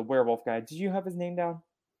 and then the werewolf guy. Did you have his name down?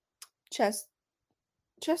 Chester.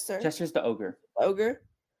 Chester's the ogre. Ogre.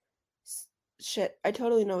 Shit, I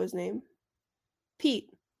totally know his name.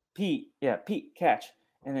 Pete. Pete, yeah, Pete, catch.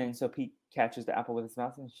 And then so Pete catches the apple with his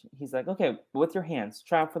mouth, and he's like, "Okay, with your hands,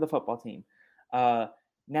 try out for the football team." Uh,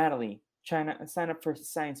 Natalie, sign up for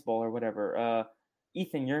Science Bowl or whatever.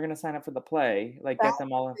 Ethan, you're gonna sign up for the play. Like, That get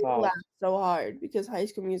them all made me laugh involved. so hard because High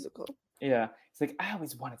School Musical. Yeah, it's like I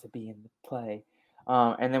always wanted to be in the play.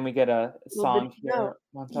 And then we get a Little did song you know,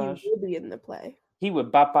 here he montage. will be in the play. He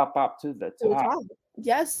would bop bop bop to the To the top. top.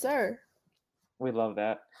 Yes, sir. We love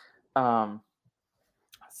that. Um,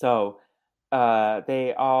 so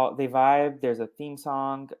they vibe. There's a theme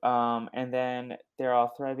song, and then they're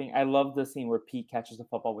all thriving. I love the scene where Pete catches the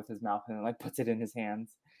football with his mouth and like puts it in his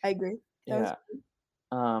hands. I agree. That was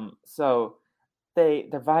Yeah. So they're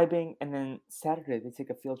vibing, and then Saturday they take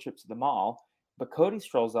a field trip to the mall. But Cody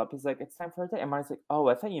strolls up. He's like, "It's time for a date." And Marty's like, "Oh,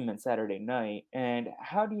 I thought you meant Saturday night." And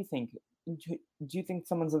how do you think? Do you think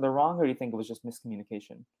someone's in the wrong, or do you think it was just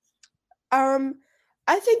miscommunication? Um,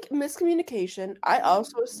 I think miscommunication. I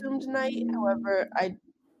also assumed night. However, I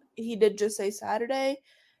he did just say Saturday,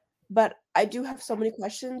 but I do have so many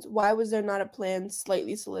questions. Why was there not a plan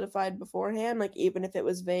slightly solidified beforehand? Like even if it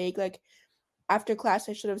was vague, like after class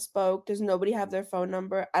I should have spoke. Does nobody have their phone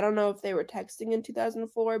number? I don't know if they were texting in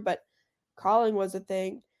 2004, but calling was a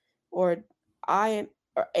thing, or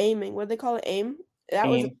or aiming. What do they call it? Aim. That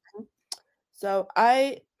was a Aim. thing. So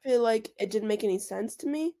I feel like it didn't make any sense to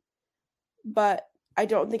me, but I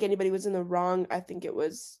don't think anybody was in the wrong. I think it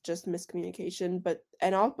was just miscommunication, but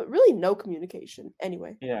really no communication.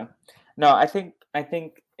 Anyway, Yeah. No, I think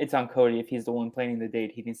it's on Cody. If he's the one planning the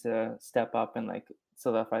date, he needs to step up and like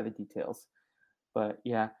solidify the details. But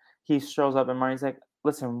yeah, he strolls up and Marty's like,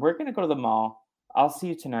 "Listen, we're gonna go to the mall. I'll see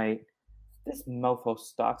you tonight." This mofo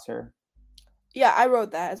stalks her. yeah, I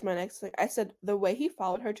wrote that as my next thing. I said the way he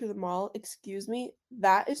followed her to the mall, excuse me,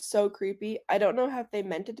 that is so creepy. I don't know if they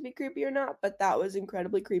meant it to be creepy or not, but that was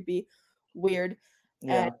incredibly creepy, weird. and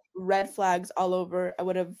Yeah. red flags all over. I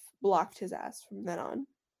would have blocked his ass from then on.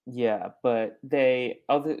 Yeah, but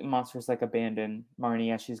other monsters like abandon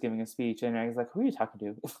Marnie as she's giving a speech, and Aggie's like, "Who are you talking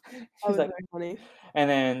to?" That She's was like, very funny. and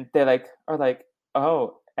then are like,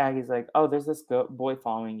 "Oh," Aggie's like, "Oh, there's this boy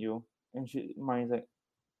following you," and Marnie's like,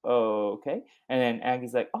 "Oh, okay," and then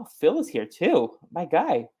Aggie's like, "Oh, Phil is here too, my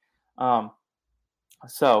guy." Um,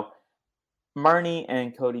 so Marnie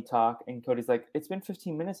and Cody talk, and Cody's like, "It's been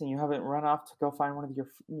 15 minutes, and you haven't run off to go find one of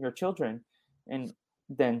your children." And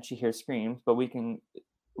then she hears screams, but we can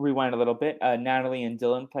rewind a little bit. Natalie and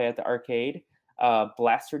Dylan play at the arcade.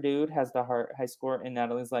 Blaster Dude has the high score, and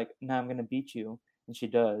Natalie's like, "No, I'm gonna beat you," and she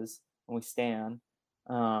does, and we stand.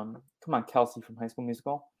 Come on, Kelsey from High School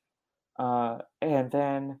Musical. And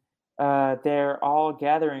then they're all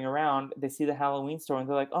gathering around. They see the Halloween store, and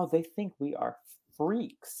they're like, "Oh, they think we are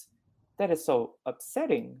freaks. That is so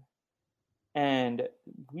upsetting." And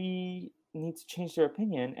we need to change their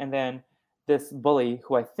opinion. And then this bully,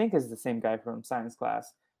 who I think is the same guy from science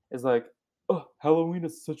class, is like, "Oh, Halloween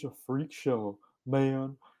is such a freak show,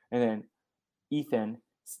 man." And then Ethan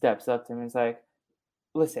steps up to him and is like,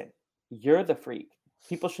 "Listen, you're the freak.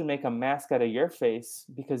 People should make a mask out of your face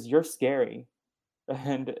because you're scary."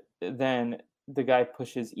 And then the guy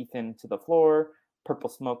pushes Ethan to the floor. Purple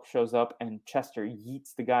smoke shows up, and Chester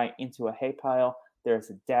yeets the guy into a hay pile. There's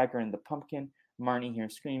a dagger in the pumpkin. Marnie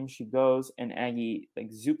hears screams. She goes, and Aggie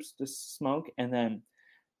zoops the smoke. And then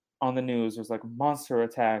on the news, there's monster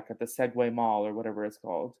attack at the Segway Mall or whatever it's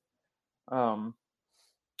called. Um.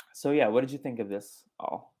 So yeah, what did you think of this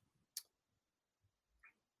all?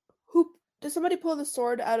 Who did somebody pull the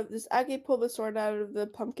sword out of this? Aggie pull the sword out of the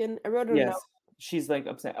pumpkin. I wrote a note. Yes, she's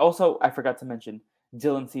upset. Also, I forgot to mention,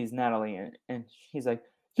 Dylan sees Natalie and he's like,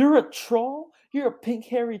 "You're a troll? You're a pink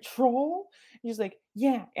hairy troll?" And she's like,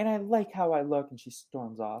 "Yeah, and I like how I look," and she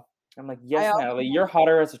storms off. I'm like, I "Yes, also Natalie, you're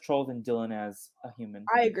hotter as a troll than Dylan as a human."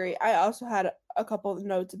 I agree. I also had a couple of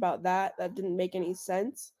notes about that didn't make any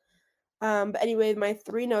sense. But anyway, my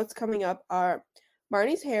three notes coming up are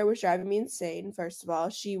Marnie's hair was driving me insane. First of all,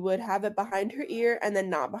 she would have it behind her ear and then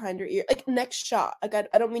not behind her ear. Like next shot. Like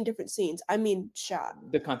I don't mean different scenes. I mean shot.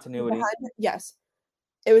 The continuity. Yes.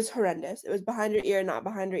 It was horrendous. It was behind her ear, not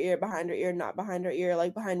behind her ear, behind her ear, not behind her ear,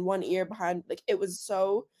 like behind one ear, behind like it was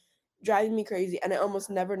so driving me crazy, and I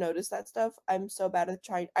almost never noticed that stuff. I'm so bad at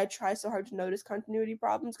trying. I try so hard to notice continuity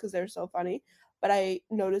problems because they're so funny, but I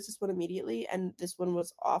noticed this one immediately, and this one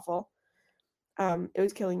was awful. It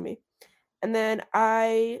was killing me. And then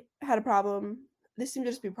I had a problem. This seemed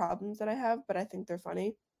to just be problems that I have, but I think they're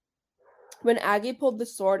funny. When Aggie pulled the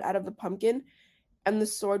sword out of the pumpkin, and the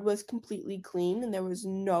sword was completely clean, and there was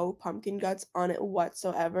no pumpkin guts on it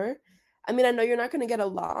whatsoever. I mean, I know you're not going to get a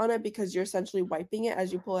lot on it because you're essentially wiping it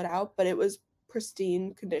as you pull it out, but it was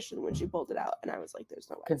pristine condition when she pulled it out, and I was like, "There's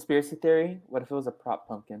no way." Conspiracy theory, what if it was a prop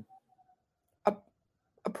pumpkin? A,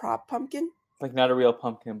 a prop pumpkin? Not a real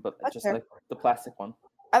pumpkin, but That's just fair. the plastic one.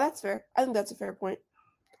 That's fair. I think that's a fair point.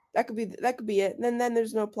 That could be it. Then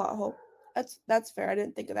there's no plot hole. That's fair. I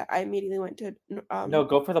didn't think of that. I immediately went to No,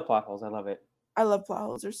 go for the plot holes. I love it. I love plot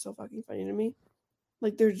holes. They're so fucking funny to me.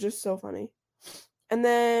 Like they're just so funny. And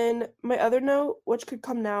then my other note, which could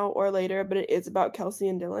come now or later, but it is about Kelsey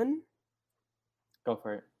and Dylan. Go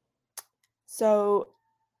for it. So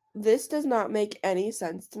this does not make any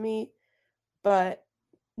sense to me, but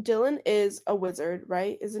Dylan is a wizard,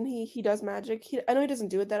 right? Isn't he? He does magic. I know he doesn't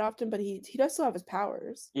do it that often, but he does still have his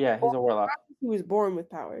powers. Yeah, he's a warlock. He was born with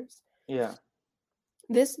powers. Yeah.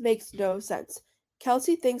 This makes no sense.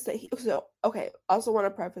 Kelsey thinks that okay, also want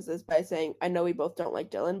to preface this by saying I know we both don't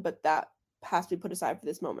like Dylan, but that has to be put aside for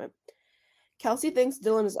this moment. Kelsey thinks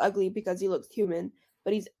Dylan is ugly because he looks human,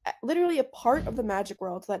 but he's literally a part of the magic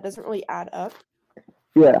world, so that doesn't really add up.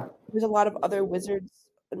 Yeah. There's a lot of other wizards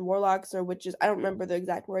and warlocks or witches. I don't remember the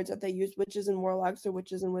exact words that they used, witches and warlocks or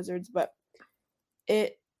witches and wizards, but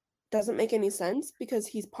it doesn't make any sense because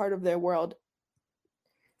he's part of their world.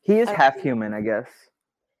 He is half human, I guess.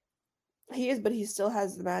 He is, but he still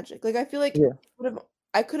has the magic. Like I feel like Yeah.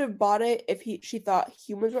 I could have bought it if she thought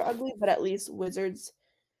humans were ugly, but at least wizards,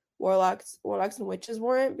 warlocks and witches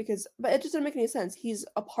weren't but it just didn't make any sense. He's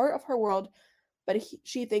a part of her world, but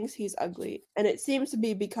she thinks he's ugly, and it seems to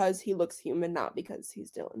be because he looks human, not because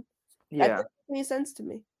he's Dylan. Yeah. That doesn't make any sense to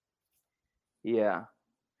me. Yeah.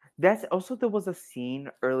 That's also, there was a scene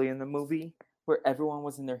early in the movie where everyone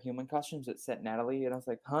was in their human costumes except Natalie, and I was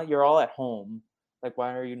like, "Huh? You're all at home. Like,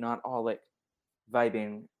 why are you not all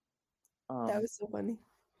vibing?" That was so funny.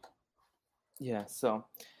 Yeah. So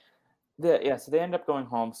so they end up going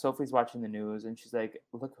home. Sophie's watching the news, and she's like,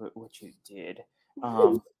 "Look what you did."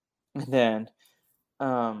 And then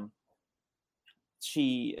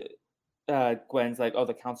Gwen's like, "Oh,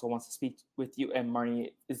 the council wants to speak with you," and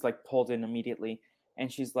Marnie is like pulled in immediately,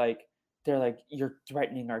 and she's like, "They're like, you're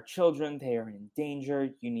threatening our children. They are in danger.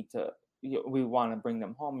 You need to. We want to bring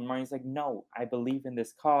them home." And Marnie's like, "No, I believe in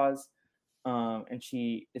this cause." And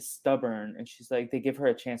she is stubborn, and she's like, they give her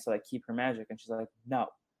a chance to like keep her magic, and she's like, "No,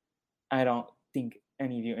 I don't think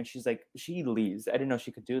any of you." And she's like, she leaves. I didn't know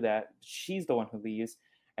she could do that. She's the one who leaves.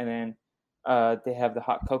 And then they have the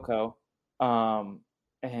hot cocoa,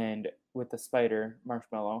 and with the spider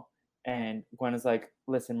marshmallow. And Gwen is like,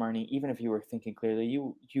 "Listen, Marnie, even if you were thinking clearly,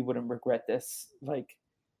 you wouldn't regret this. Like,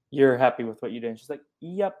 you're happy with what you did." And she's like,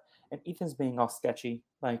 "Yep." And Ethan's being all sketchy,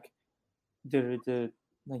 like,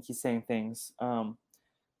 like he's saying things.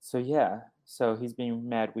 So yeah, so he's being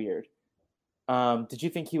mad weird. Did you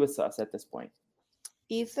think he was sus at this point?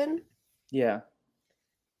 Ethan, Yeah.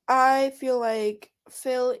 I feel like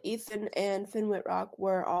Phil, Ethan, and Finn Whitrock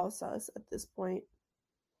were all sus at this point.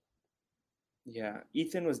 Yeah,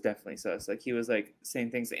 Ethan was definitely sus. Like he was like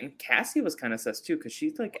saying things, and Cassie was kind of sus too, because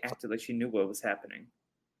she like acted like she knew what was happening,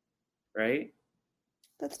 right?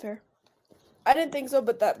 That's fair. I didn't think so,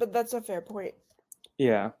 but that's a fair point.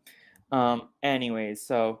 Yeah. Anyways,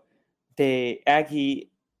 so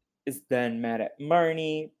Aggie is then mad at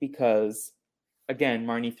Marnie because again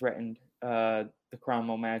Marnie threatened the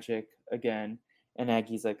Cromwell magic again, and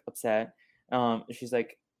Aggie's like upset. She's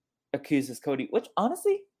like accuses Cody, which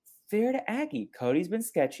honestly fair to Aggie. Cody's been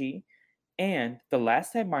sketchy, and the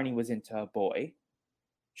last time Marnie was into a boy,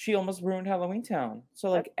 she almost ruined Halloweentown.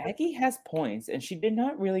 So That's like Aggie has points, and she did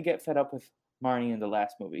not really get fed up with Marnie in the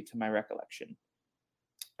last movie, to my recollection,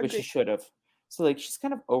 which she agreed. should have. So like she's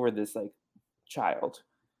kind of over this like child,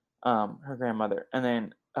 her grandmother, and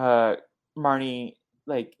then Marnie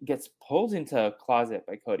like gets pulled into a closet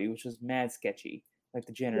by Cody, which was mad sketchy, like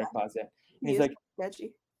the janitor Yeah, closet, and he he's is like,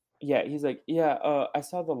 sketchy. yeah, he's like, yeah, I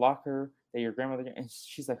saw the locker that your grandmother, and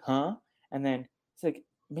she's like, huh? And then he's like,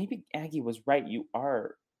 maybe Aggie was right. You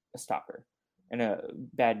are a stalker and a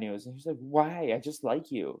bad news. And he's like, why? I just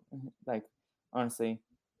like you. Like, honestly,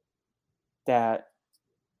 that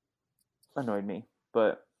annoyed me.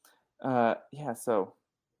 But yeah, so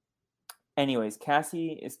anyways,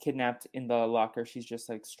 Cassie is kidnapped in the locker. She's just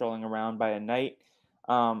like strolling around by a night.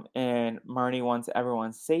 And Marnie wants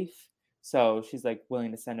everyone safe. So she's like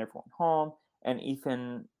willing to send everyone home. And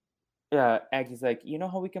Aggie's like, you know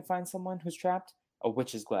how we can find someone who's trapped? A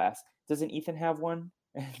witch's glass. Doesn't Ethan have one?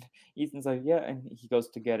 And Ethan's like, yeah. And he goes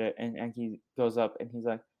to get it. And Aggie goes up and he's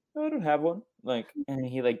like, no, I don't have one. Like, and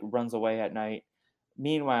he like runs away at night.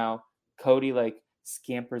 Meanwhile, Cody like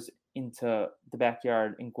scampers into the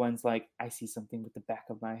backyard, and Gwen's like, I see something with the back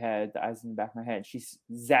of my head, the eyes in the back of my head. She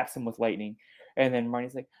zaps him with lightning. And then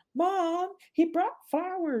Marnie's like, Mom, he brought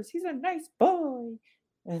flowers. He's a nice boy.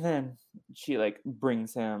 And then she like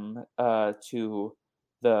brings him to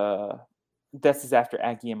the this is after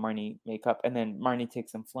Aggie and Marnie make up, and then Marnie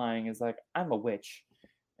takes him flying, is like, I'm a witch.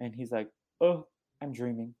 And he's like, oh, I'm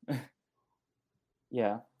dreaming.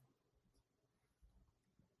 Yeah.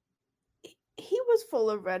 He was full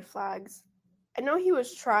of red flags. I know he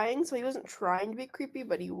was trying, so he wasn't trying to be creepy,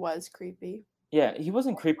 but he was creepy. Yeah, he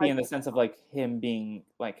wasn't creepy Like, in the sense of like him being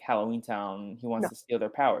like Halloweentown, he wants no. to steal their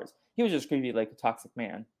powers. He was just creepy like a toxic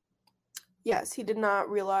man. Yes, he did not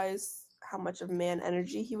realize how much of man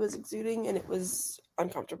energy he was exuding, and it was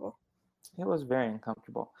uncomfortable. It was very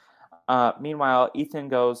uncomfortable. Meanwhile, Ethan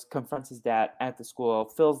goes, confronts his dad at the school.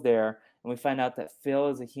 Phil's there, and we find out that Phil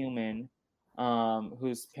is a human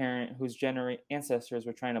whose ancestors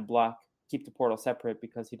were trying to keep the portal separate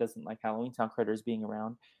because he doesn't like Halloweentown critters being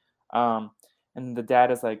around. Um, and the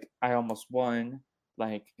dad is like, I almost won.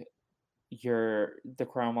 Like, the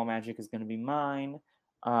Cromwell magic is going to be mine.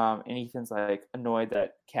 And Ethan's like annoyed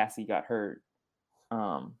that Cassie got hurt.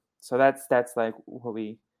 So that's like what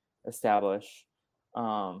we establish.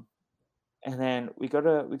 Um, and then we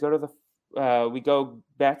go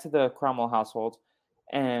back to the Cromwell household,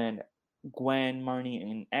 and Gwen, Marnie,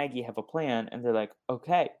 and Aggie have a plan, and they're like,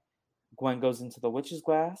 okay. Gwen goes into the witch's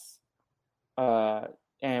glass,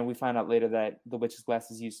 and we find out later that the witch's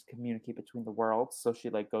glass is used to communicate between the worlds. So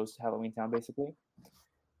she like goes to Halloweentown basically,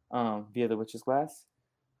 via the witch's glass,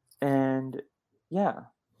 and yeah,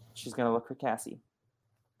 she's gonna look for Cassie.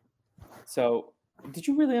 So, did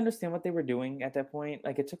you really understand what they were doing at that point?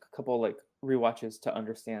 Like, it took a couple like rewatches to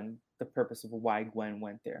understand the purpose of why Gwen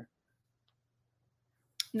went there.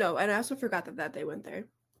 No, and I also forgot that they went there.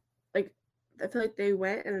 Like, I feel like they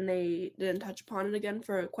went and then they didn't touch upon it again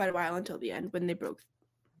for quite a while until the end when they broke.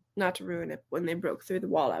 Not to ruin it, when they broke through the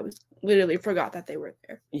wall, I was literally forgot that they were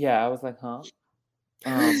there. Yeah, I was like, huh?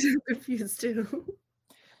 I was so confused too.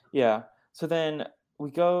 Yeah. So then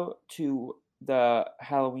we go to the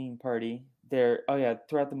Halloween party.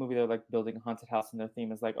 Throughout the movie they're like building a haunted house, and their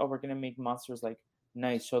theme is like, oh, we're gonna make monsters like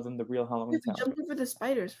nice, show them the real Yeah, Halloween we town. jumped over the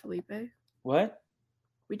spiders, Felipe. What?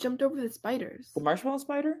 We jumped over the spiders. The marshmallow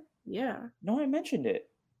spider? Yeah. No, I mentioned it.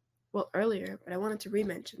 Well, earlier, but I wanted to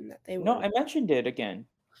re-mention that they No, were. I mentioned it again.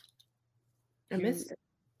 I missed it.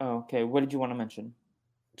 Oh, okay. What did you want to mention?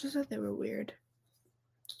 Just that they were weird.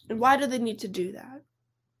 And why do they need to do that?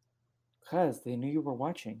 Because they knew you were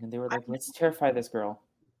watching, and they were like, I let's terrify this girl.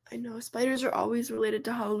 I know spiders are always related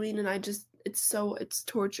to Halloween, and it's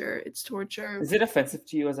torture. It's torture. Is it offensive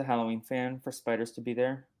to you as a Halloween fan for spiders to be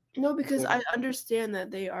there? No, because I understand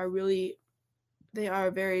that they are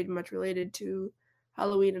very much related to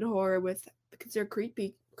Halloween and horror because they're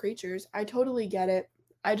creepy creatures. I totally get it.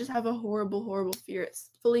 I just have a horrible, horrible fear.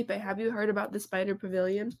 Felipe, have you heard about the Spider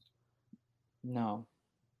Pavilion? No.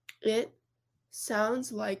 It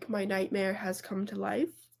sounds like my nightmare has come to life.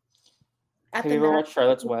 Have you ever watched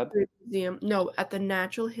Charlotte's Web? Museum. No, at the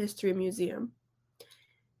Natural History Museum.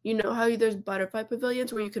 You know how there's butterfly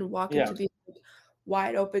pavilions where you can walk into these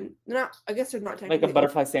wide open. I guess they're not technically like a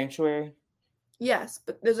butterfly sanctuary. Yes,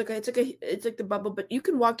 but there's it's like the bubble, but you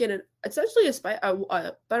can walk in and essentially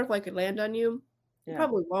a butterfly could land on you. Yeah. It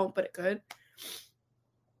probably won't, but it could.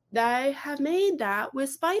 They have made that with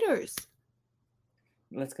spiders.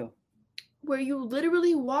 Let's go. Where you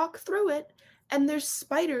literally walk through it, and there's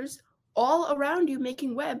spiders all around you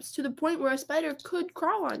making webs to the point where a spider could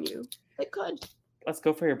crawl on you. It could. Let's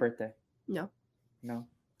go for your birthday. No. No.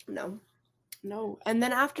 No. No. And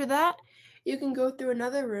then after that, you can go through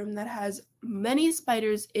another room that has many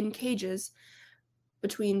spiders in cages,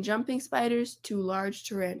 between jumping spiders to large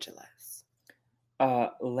tarantulas. Do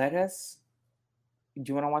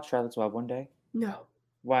you want to watch Charlotte's Web one day? No.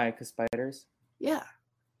 Why? Because spiders? Yeah.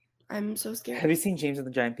 I'm so scared. Have you seen James and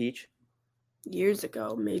the Giant Peach? Years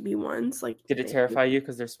ago, maybe once. Did it terrify you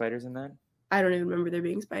because there's spiders in that? I don't even remember there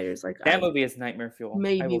being spiders. That movie is nightmare fuel.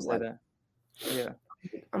 Maybe I will say that. Yeah.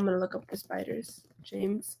 I'm gonna look up the spiders.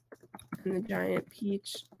 James and the Giant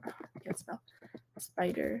Peach. Oh, I can't spell.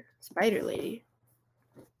 Spider lady.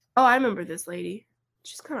 Oh, I remember this lady.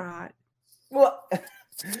 She's kind of hot. What?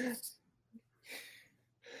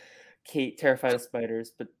 Kate terrified of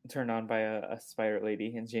spiders, but turned on by a spider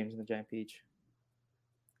lady in James and the Giant Peach.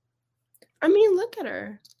 I mean, look at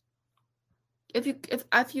her. If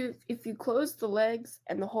you close the legs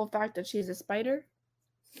and the whole fact that she's a spider,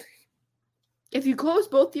 if you close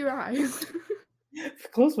both your eyes,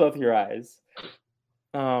 close both your eyes.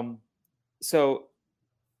 So,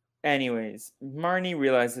 anyways, Marnie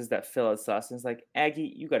realizes that Phil is sus and is like,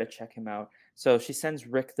 Aggie, you got to check him out. So she sends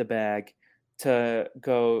Rick the Bag to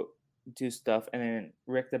go do stuff, and then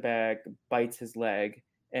Rick the Bag bites his leg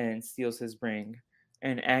and steals his ring.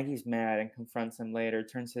 And Aggie's mad and confronts him later,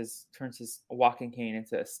 turns his walking cane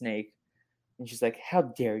into a snake. And she's like, how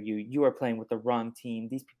dare you? You are playing with the wrong team.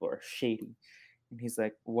 These people are shady. And he's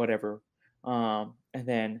like, whatever. And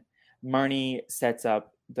then Marnie sets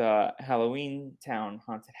up the Halloweentown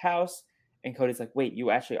haunted house. And Cody's like, wait, you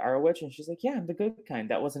actually are a witch? And she's like, yeah, I'm the good kind.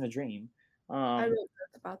 That wasn't a dream. I really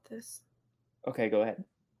thought about this. Okay, go ahead.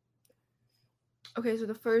 Okay, so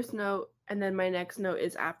the first note, and then my next note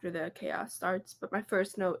is after the chaos starts. But my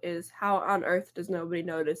first note is, how on earth does nobody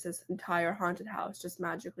notice this entire haunted house just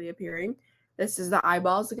magically appearing? This is the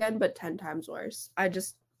eyeballs again, but 10 times worse.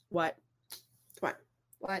 What? Come on.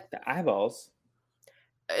 What? The eyeballs?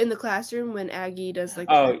 In the classroom when Aggie does like...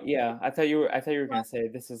 Oh, yeah. I thought you were going to say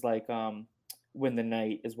this is like when the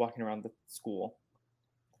knight is walking around the school.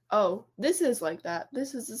 Oh, this is like that.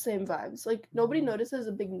 This is the same vibes. Like, nobody notices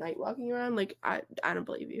a big knight walking around. Like, I don't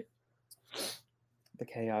believe you. The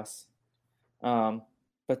chaos.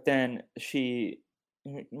 But then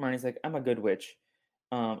Marnie's like, I'm a good witch.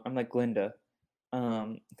 I'm like Glinda.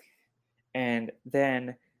 And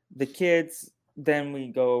then the kids, then we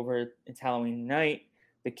go over, it's Halloween night.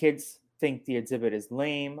 The kids think the exhibit is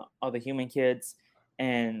lame, all the human kids,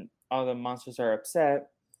 and all the monsters are upset.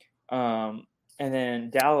 And then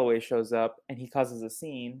Dalloway shows up and he causes a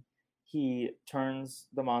scene. He turns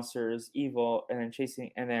the monsters evil and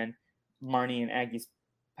then Marnie and Aggie's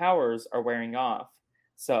powers are wearing off.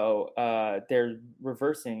 So they're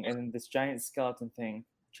reversing, and this giant skeleton thing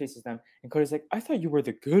chases them. And Cody's like, I thought you were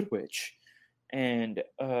the good witch. And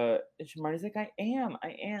Marnie's like, I am.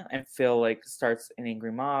 And Phil like starts an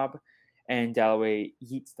angry mob, and Dalloway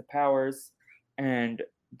yeets the powers, and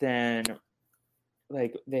then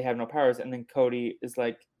like they have no powers. And then Cody is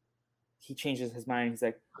like, he changes his mind. He's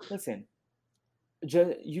like, listen,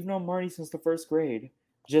 you've known Marnie since the first grade.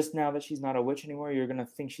 Just now that she's not a witch anymore, you're gonna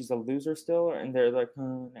think she's a loser still. And they're like,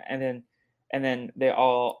 and then And then they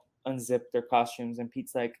all unzip their costumes, and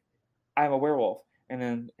Pete's like, I'm a werewolf. And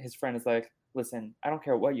then his friend is like, listen, I don't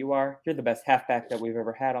care what you are. You're the best halfback that we've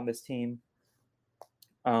ever had on this team.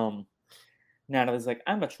 Natalie's like,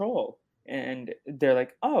 I'm a troll. And they're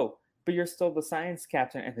like, oh, but you're still the science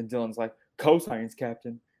captain. And then Dylan's like, co-science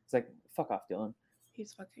captain. It's like, fuck off, Dylan.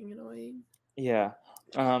 He's fucking annoying. Yeah.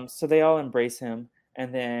 So they all embrace him.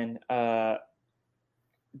 And then the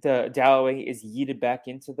Dalloway is yeeted back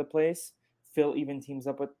into the place. Phil even teams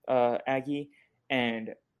up with Aggie.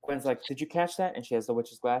 And Gwen's like, did you catch that? And she has the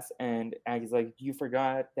witch's glass. And Aggie's like, you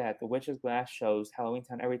forgot that the witch's glass shows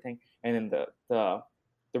Halloweentown everything. And then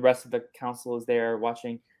the rest of the council is there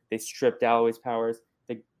watching. They strip Dalloway's powers.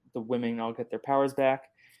 The women all get their powers back.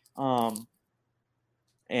 And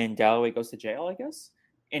Dalloway goes to jail, I guess.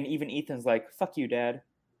 And even Ethan's like, fuck you, Dad.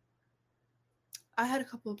 I had a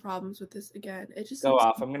couple of problems with this again. It just Go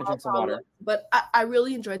off. I'm going to drink some water. But I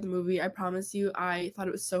really enjoyed the movie. I promise you. I thought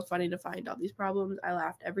it was so funny to find all these problems. I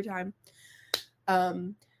laughed every time.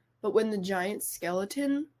 But when the giant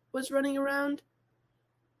skeleton was running around,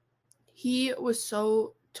 he was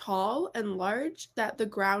so tall and large that the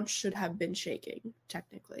ground should have been shaking,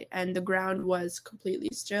 technically. And the ground was completely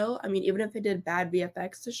still. I mean, even if they did bad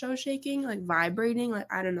VFX to show shaking, like vibrating,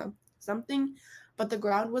 like, I don't know, something. But the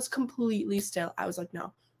ground was completely still. I was like,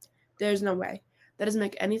 no, there's no way. That doesn't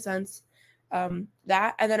make any sense.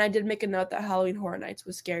 That, and then I did make a note that Halloween Horror Nights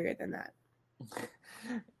was scarier than that.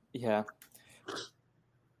 Yeah.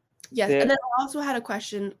 Yes, and then I also had a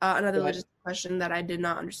question, another logistic question that I did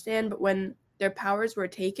not understand, but when their powers were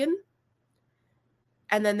taken,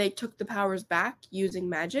 and then they took the powers back using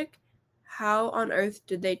magic, how on earth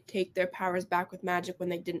did they take their powers back with magic when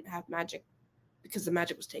they didn't have magic? Because the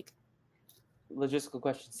magic was taken. Logistical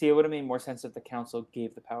question. See, it would have made more sense if the council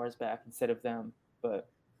gave the powers back instead of them, but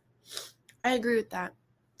I agree with that.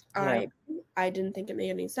 Yeah. I didn't think it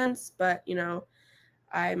made any sense, but you know,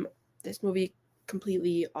 this movie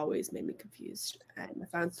completely always made me confused, and I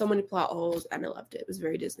found so many plot holes, and I loved it. It was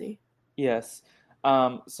very Disney. Yes.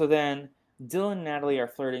 So then Dylan and Natalie are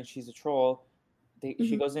flirting. She's a troll.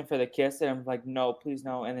 She goes in for the kiss, and I'm like, no, please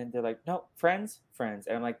no. And then they're like, no, friends. And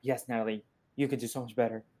I'm like, yes, Natalie, you could do so much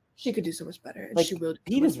better. She could do so much better, and like, she will.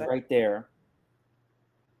 Pete is right there.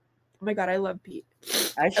 Oh my god, I love Pete.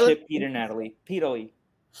 I ship Pete and Natalie. Pete-oly.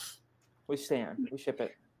 We stand. We ship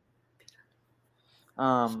it.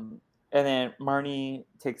 And then Marnie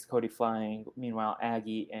takes Cody flying. Meanwhile,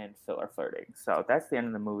 Aggie and Phil are flirting. So that's the end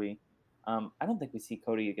of the movie. I don't think we see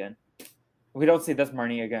Cody again. We don't see this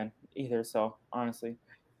Marnie again either. So honestly,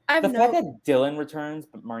 the fact that Dylan returns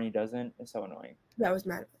but Marnie doesn't is so annoying. Yeah, I was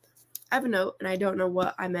mad about this. I have a note, and I don't know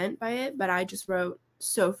what I meant by it, but I just wrote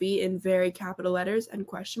Sophie in very capital letters and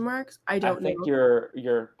question marks. I think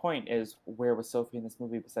your point is, where was Sophie in this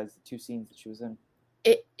movie besides the 2 scenes that she was in?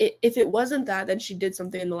 If it wasn't that, then she did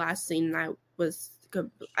something in the last scene, and I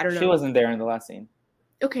don't know. She wasn't there in the last scene.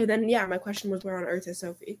 Okay, then yeah, my question was, where on earth is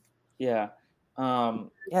Sophie? Yeah.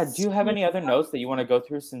 Yeah. Do you have any other notes that you want to go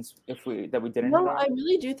through since we didn't? No, I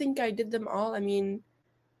really do think I did them all. I mean,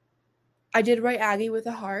 I did write Aggie with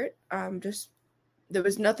a heart. Just there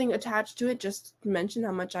was nothing attached to it. Just to mention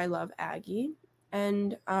how much I love Aggie,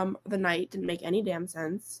 and the night didn't make any damn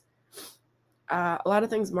sense. A lot of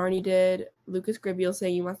things Marnie did. Lucas Gribble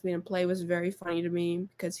saying he wants to be in a play was very funny to me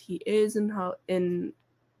because he is in High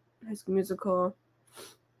School Musical.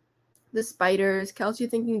 The spiders. Kelsey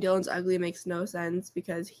thinking Dylan's ugly makes no sense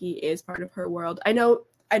because he is part of her world. I know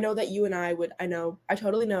that you and I would. I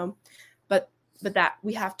totally know, but that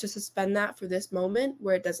we have to suspend that for this moment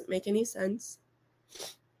where it doesn't make any sense.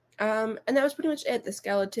 And that was pretty much it. The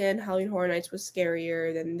skeleton, Halloween Horror Nights was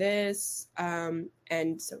scarier than this.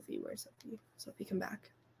 And Sophie, where's Sophie? Sophie, come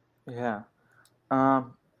back. Yeah.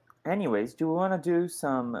 Anyways, do we want to do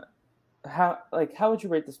some? How would you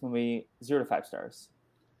rate this movie 0 to 5 stars?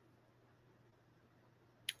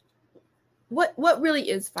 What really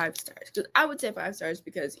is 5 stars? Because I would say 5 stars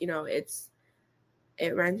because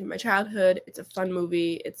it ran through my childhood. It's a fun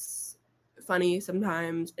movie. It's funny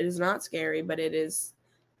sometimes. It is not scary, but it is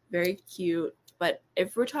very cute. But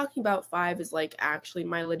if we're talking about 5 is like actually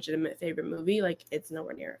my legitimate favorite movie, like it's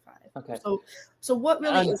nowhere near a 5. Okay. So what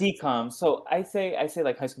really is DCOM? So I say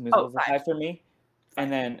like High School Musical is a 5 for me, 5.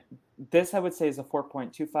 And then this I would say is a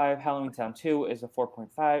 4.25. Halloweentown 2 is a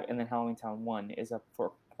 4.5, and then Halloweentown 1 is a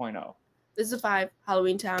 4.0. This is a 5.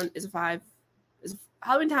 Halloweentown is a 5.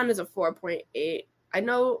 Halloweentown is a 4.8. I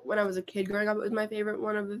know when I was a kid growing up, it was my favorite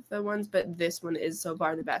one of the ones, but this one is so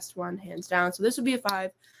far the best one, hands down. So this would be a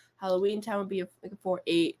 5. Halloweentown would be like a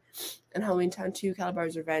 4.8, and Halloweentown 2,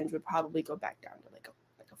 Calabar's Revenge would probably go back down to like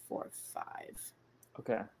a 4.5.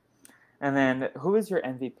 Okay. And then, who is your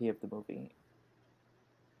MVP of the movie?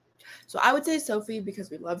 So I would say Sophie because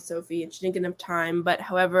we love Sophie and she didn't get enough time. But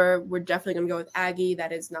however, we're definitely gonna go with Aggie.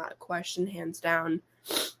 That is not a question, hands down.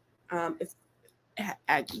 If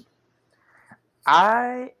Aggie.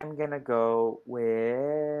 I am gonna go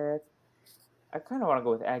with. I kind of want to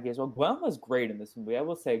go with Aggie as well. Gwen was great in this movie. I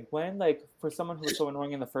will say, Gwen, like for someone who was so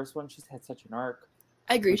annoying in the first one, she's had such an arc.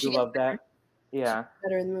 I agree. We She do gets love better. that. Yeah.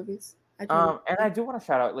 Better in the movies. I totally And I do want to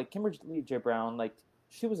shout out like Kimberly J. Brown. Like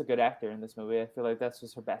she was a good actor in this movie. I feel like that's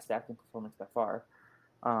just her best acting performance by far.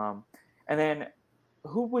 Um, and then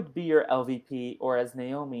who would be your LVP, or as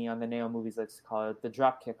Naomi on the Nao movies likes to call it, the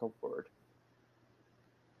Dropkick Award?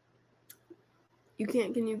 You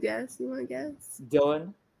can't. Can you guess? You want to guess?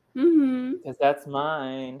 Dylan, Mm-hmm. because that's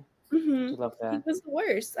mine. Mm-hmm. We love He that. was the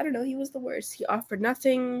worst. I don't know. He was the worst. He offered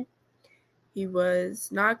nothing. He was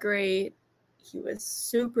not great. He was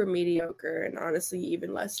super mediocre and honestly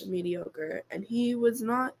even less than mediocre. And he was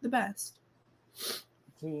not the best.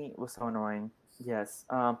 He was so annoying. Yes.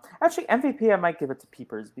 Actually, MVP, I might give it to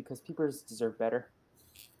Peepers because Peepers deserve better.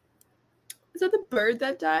 Is that the bird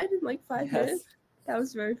that died in like 5 minutes? Yes. That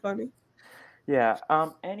was very funny. Yeah.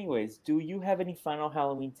 Anyways, do you have any final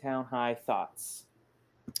Halloweentown High thoughts?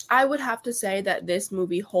 I would have to say that this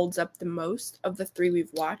movie holds up the most of the three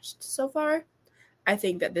we've watched so far. I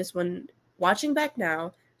think that this one, watching back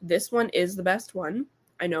now, this one is the best one.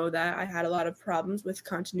 I know that I had a lot of problems with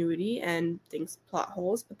continuity and plot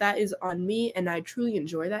holes, but that is on me, and I truly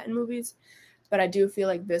enjoy that in movies. But I do feel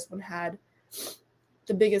like this one had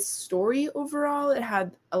the biggest story overall. It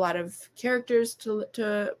had a lot of characters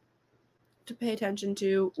to pay attention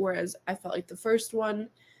to, whereas I felt like the first one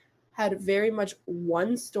had very much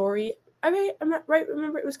one story. I'm not right.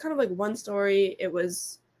 Remember, it was kind of like one story. It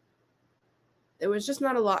was just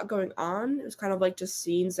not a lot going on. It was kind of like just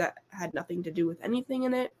scenes that had nothing to do with anything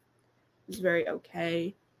in it. It was very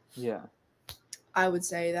okay. Yeah. I would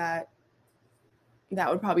say that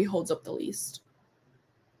would probably holds up the least.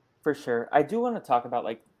 For sure. I do want to talk about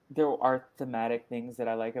like there are thematic things that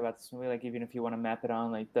I like about this movie. Like even if you want to map it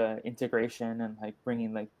on like the integration and like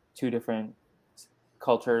bringing like two different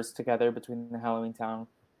cultures together between the Halloweentown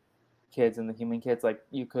kids and the human kids, like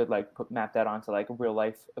you could like map that onto like real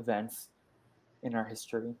life events in our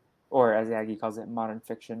history, or as Aggie calls it, modern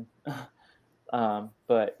fiction.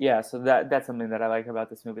 But yeah, so that's something that I like about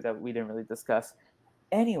this movie that we didn't really discuss.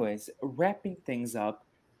 Anyways, wrapping things up,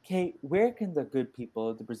 Kate, where can the good people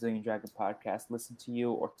of the Brazilian Dragon podcast listen to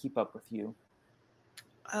you or keep up with you?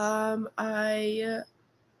 I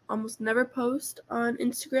almost never post on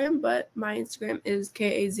Instagram, but my Instagram is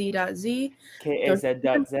kaz.z.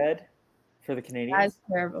 KAZ.Z for the That is Canadians.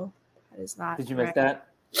 terrible. That is not Did you correct. miss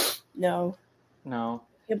that? No. No.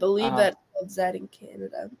 I can't believe that it's called Z in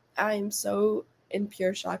Canada. I am so in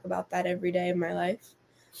pure shock about that every day of my life.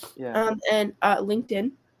 Yeah. And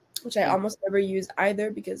LinkedIn, which I almost never use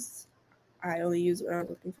either because I only use it when I'm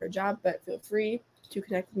looking for a job, but feel free to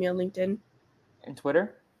connect with me on LinkedIn. And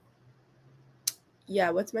Twitter? Yeah,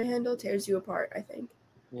 what's my handle? Tears You Apart, I think.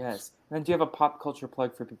 Yes. And then do you have a pop culture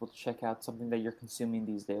plug for people to check out, something that you're consuming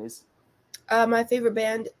these days? My favorite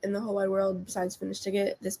band in the whole wide world besides Finish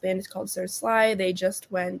Ticket, this band is called Sir Sly. They just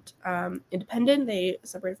went independent. They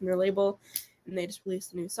separated from their label, and they just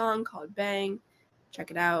released a new song called Bang.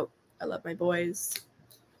 Check it out. I love my boys.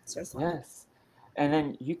 Sir Sly. Yes. And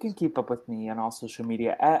then you can keep up with me on all social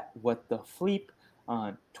media at What the Fleep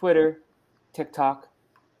on Twitter, TikTok,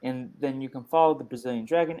 and then you can follow the Brazilian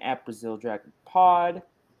Dragon at Brazil Dragon Pod.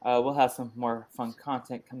 We'll have some more fun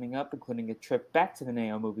content coming up, including a trip back to the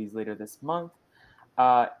Nao movies later this month.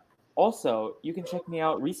 Also, you can check me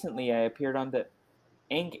out. Recently, I appeared on the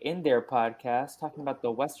Ink in There podcast talking about the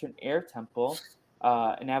Western Air Temple,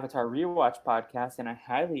 an Avatar rewatch podcast, and I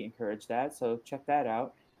highly encourage that. So check that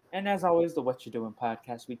out. And as always, the What You Doing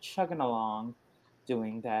podcast, we chugging along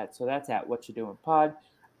doing that. So that's at What You Doing Pod.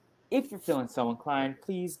 If you're feeling so inclined,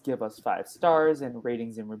 please give us 5 stars and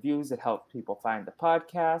ratings and reviews. It helps people find the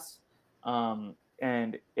podcast.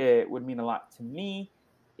 And it would mean a lot to me.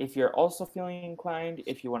 If you're also feeling inclined,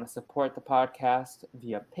 if you want to support the podcast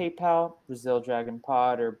via PayPal, Brazil Dragon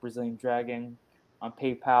Pod or Brazilian Dragon on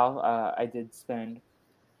PayPal, I did spend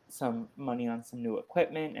some money on some new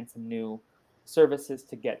equipment and some new services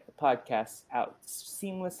to get the podcast out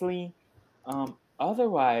seamlessly.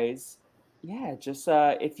 Otherwise, yeah, just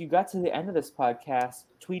if you got to the end of this podcast,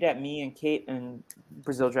 tweet at me and Kate and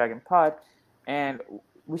Brazil Dragon Pod, and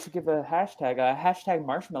we should give a hashtag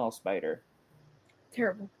Marshmallow Spider.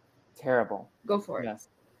 Terrible. Go for it. Yes.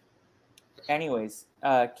 Anyways,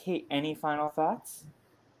 Kate, any final thoughts?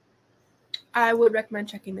 I would recommend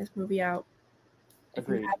checking this movie out. If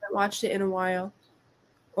you Agreed. haven't watched it in a while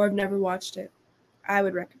or have never watched it, I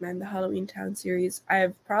would recommend the Halloweentown series. I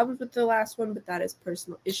have problems with the last one, but that is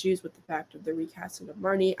personal issues with the fact of the recasting of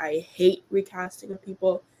Marnie. I hate recasting of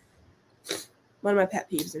people. One of my pet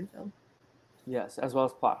peeves in film. Yes, as well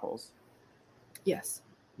as plot holes. Yes.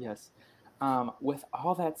 Yes. With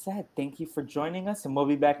all that said, thank you for joining us, and we'll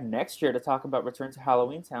be back next year to talk about Return to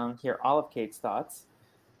Halloweentown, hear all of Kate's thoughts,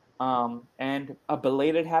 and a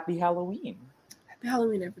belated Happy Halloween. Happy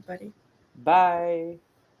Halloween, everybody. Bye.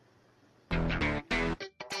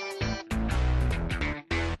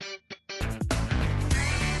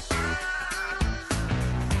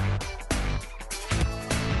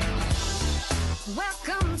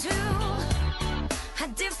 Welcome to a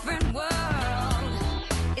different world.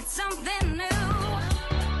 It's something new,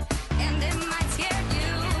 and it might scare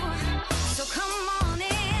you. So come on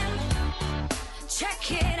in,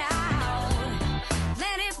 check it out.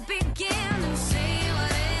 Let it begin and see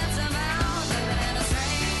what it's about. Living in a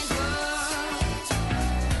strange world,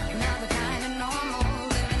 not the kind of normal.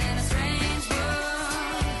 Living in a strange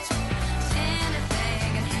world,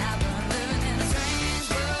 anything can happen. Living in a strange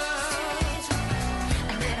world,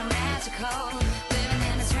 a little magical. Living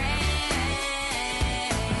in a strange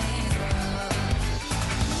world.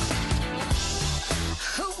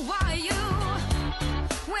 Who are you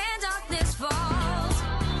when darkness falls?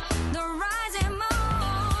 The rising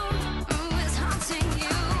moon is haunting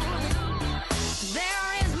you. There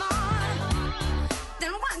is more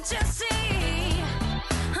than what you see.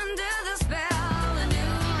 Under the spell, a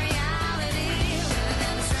new reality. Living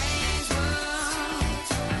in a strange world,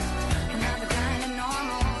 not the kind of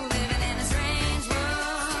normal. Living in a strange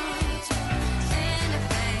world,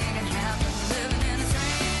 anything can happen. Living in a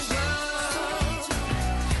strange world,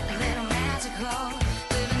 a little magical.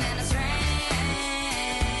 Living in a strange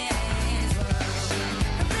world.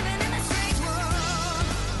 Living in a strange world.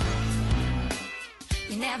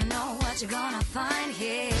 You never know what you're gonna find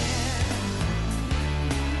here.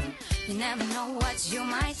 You never know what you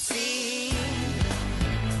might see.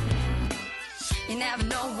 You never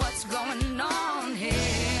know what's going on here.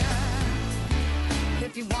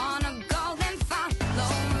 If you want